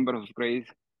is the number of grays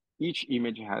each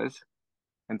image has,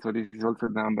 and so this is also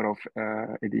the number of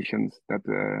editions that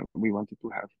we wanted to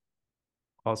have.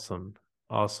 Awesome.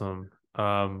 Awesome.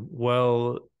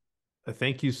 Well,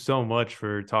 thank you so much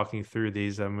for talking through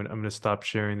these. I'm gonna stop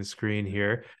sharing the screen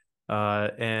here.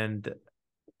 And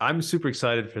I'm super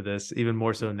excited for this, even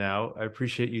more so now. I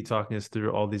appreciate you talking us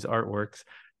through all these artworks.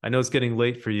 I know it's getting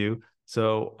late for you,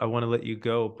 so I want to let you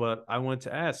go, but I want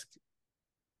to ask,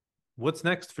 what's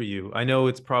next for you? I know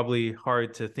it's probably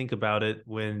hard to think about it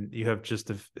when you have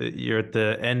you're at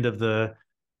the end of the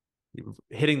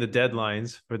hitting the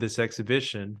deadlines for this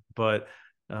exhibition, but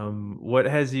what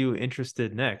has you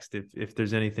interested next, if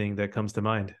there's anything that comes to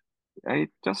mind? I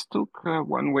just took a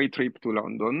one-way trip to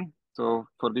London. So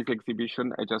for this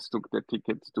exhibition, I just took the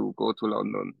tickets to go to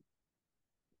London.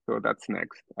 So that's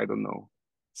next. I don't know.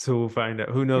 So we'll find out.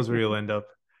 Who knows where you'll end up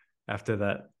after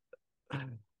that?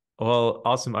 Well,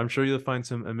 awesome. I'm sure you'll find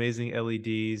some amazing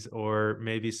LEDs or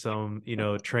maybe some,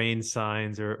 train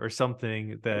signs or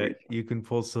something I that wish. you can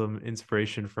pull some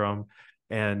inspiration from.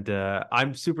 And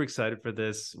I'm super excited for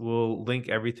this. We'll link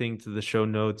everything to the show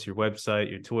notes, your website,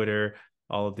 your Twitter,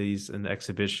 all of these in the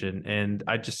exhibition. And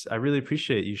I really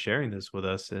appreciate you sharing this with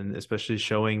us and especially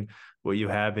showing what you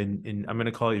have in I'm going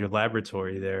to call it your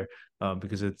laboratory there,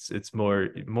 because it's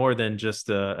more than just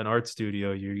an art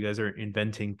studio. You guys are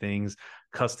inventing things,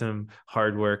 custom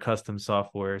hardware, custom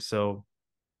software. So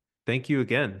thank you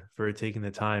again for taking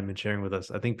the time and sharing with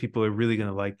us. I think people are really going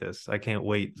to like this. I can't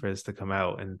wait for this to come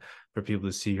out and for people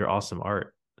to see your awesome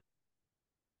art.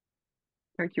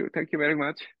 Thank you. Thank you very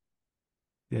much.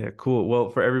 Yeah, cool. Well,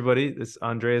 for everybody, this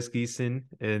Andreas Gysin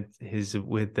and his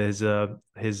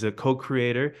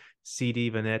co-creator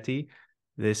Sidi Vanetti.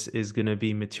 This is going to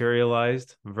be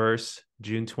Materialized verse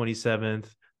June 27th.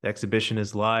 The exhibition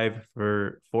is live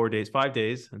for 4 days, 5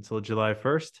 days until July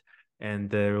 1st. and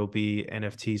there will be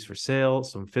NFTs for sale,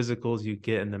 some physicals you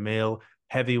get in the mail,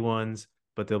 heavy ones,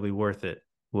 but they'll be worth it.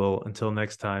 Well, until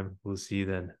next time, we'll see you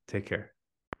then. Take care.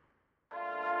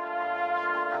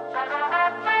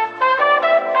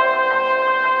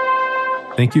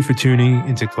 Thank you for tuning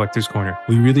into Collector's Corner.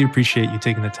 We really appreciate you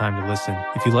taking the time to listen.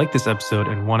 If you like this episode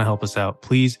and want to help us out,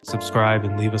 please subscribe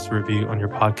and leave us a review on your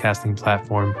podcasting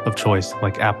platform of choice,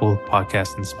 like Apple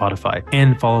Podcasts and Spotify,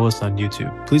 and follow us on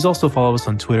YouTube. Please also follow us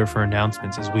on Twitter for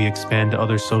announcements as we expand to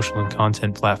other social and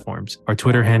content platforms. Our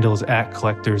Twitter handle is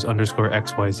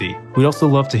 @collectors_XYZ. We'd also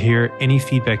love to hear any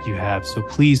feedback you have, so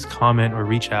please comment or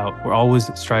reach out. We're always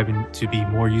striving to be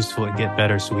more useful and get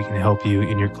better so we can help you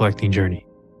in your collecting journey.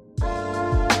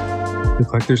 The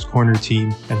Collector's Corner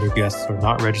team and their guests are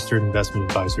not registered investment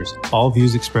advisors. All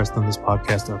views expressed on this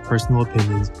podcast are personal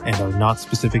opinions and are not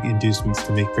specific inducements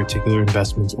to make particular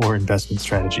investments or investment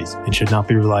strategies and should not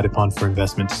be relied upon for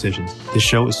investment decisions. This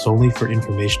show is solely for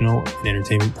informational and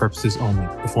entertainment purposes only.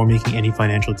 Before making any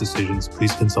financial decisions,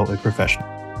 please consult a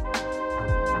professional.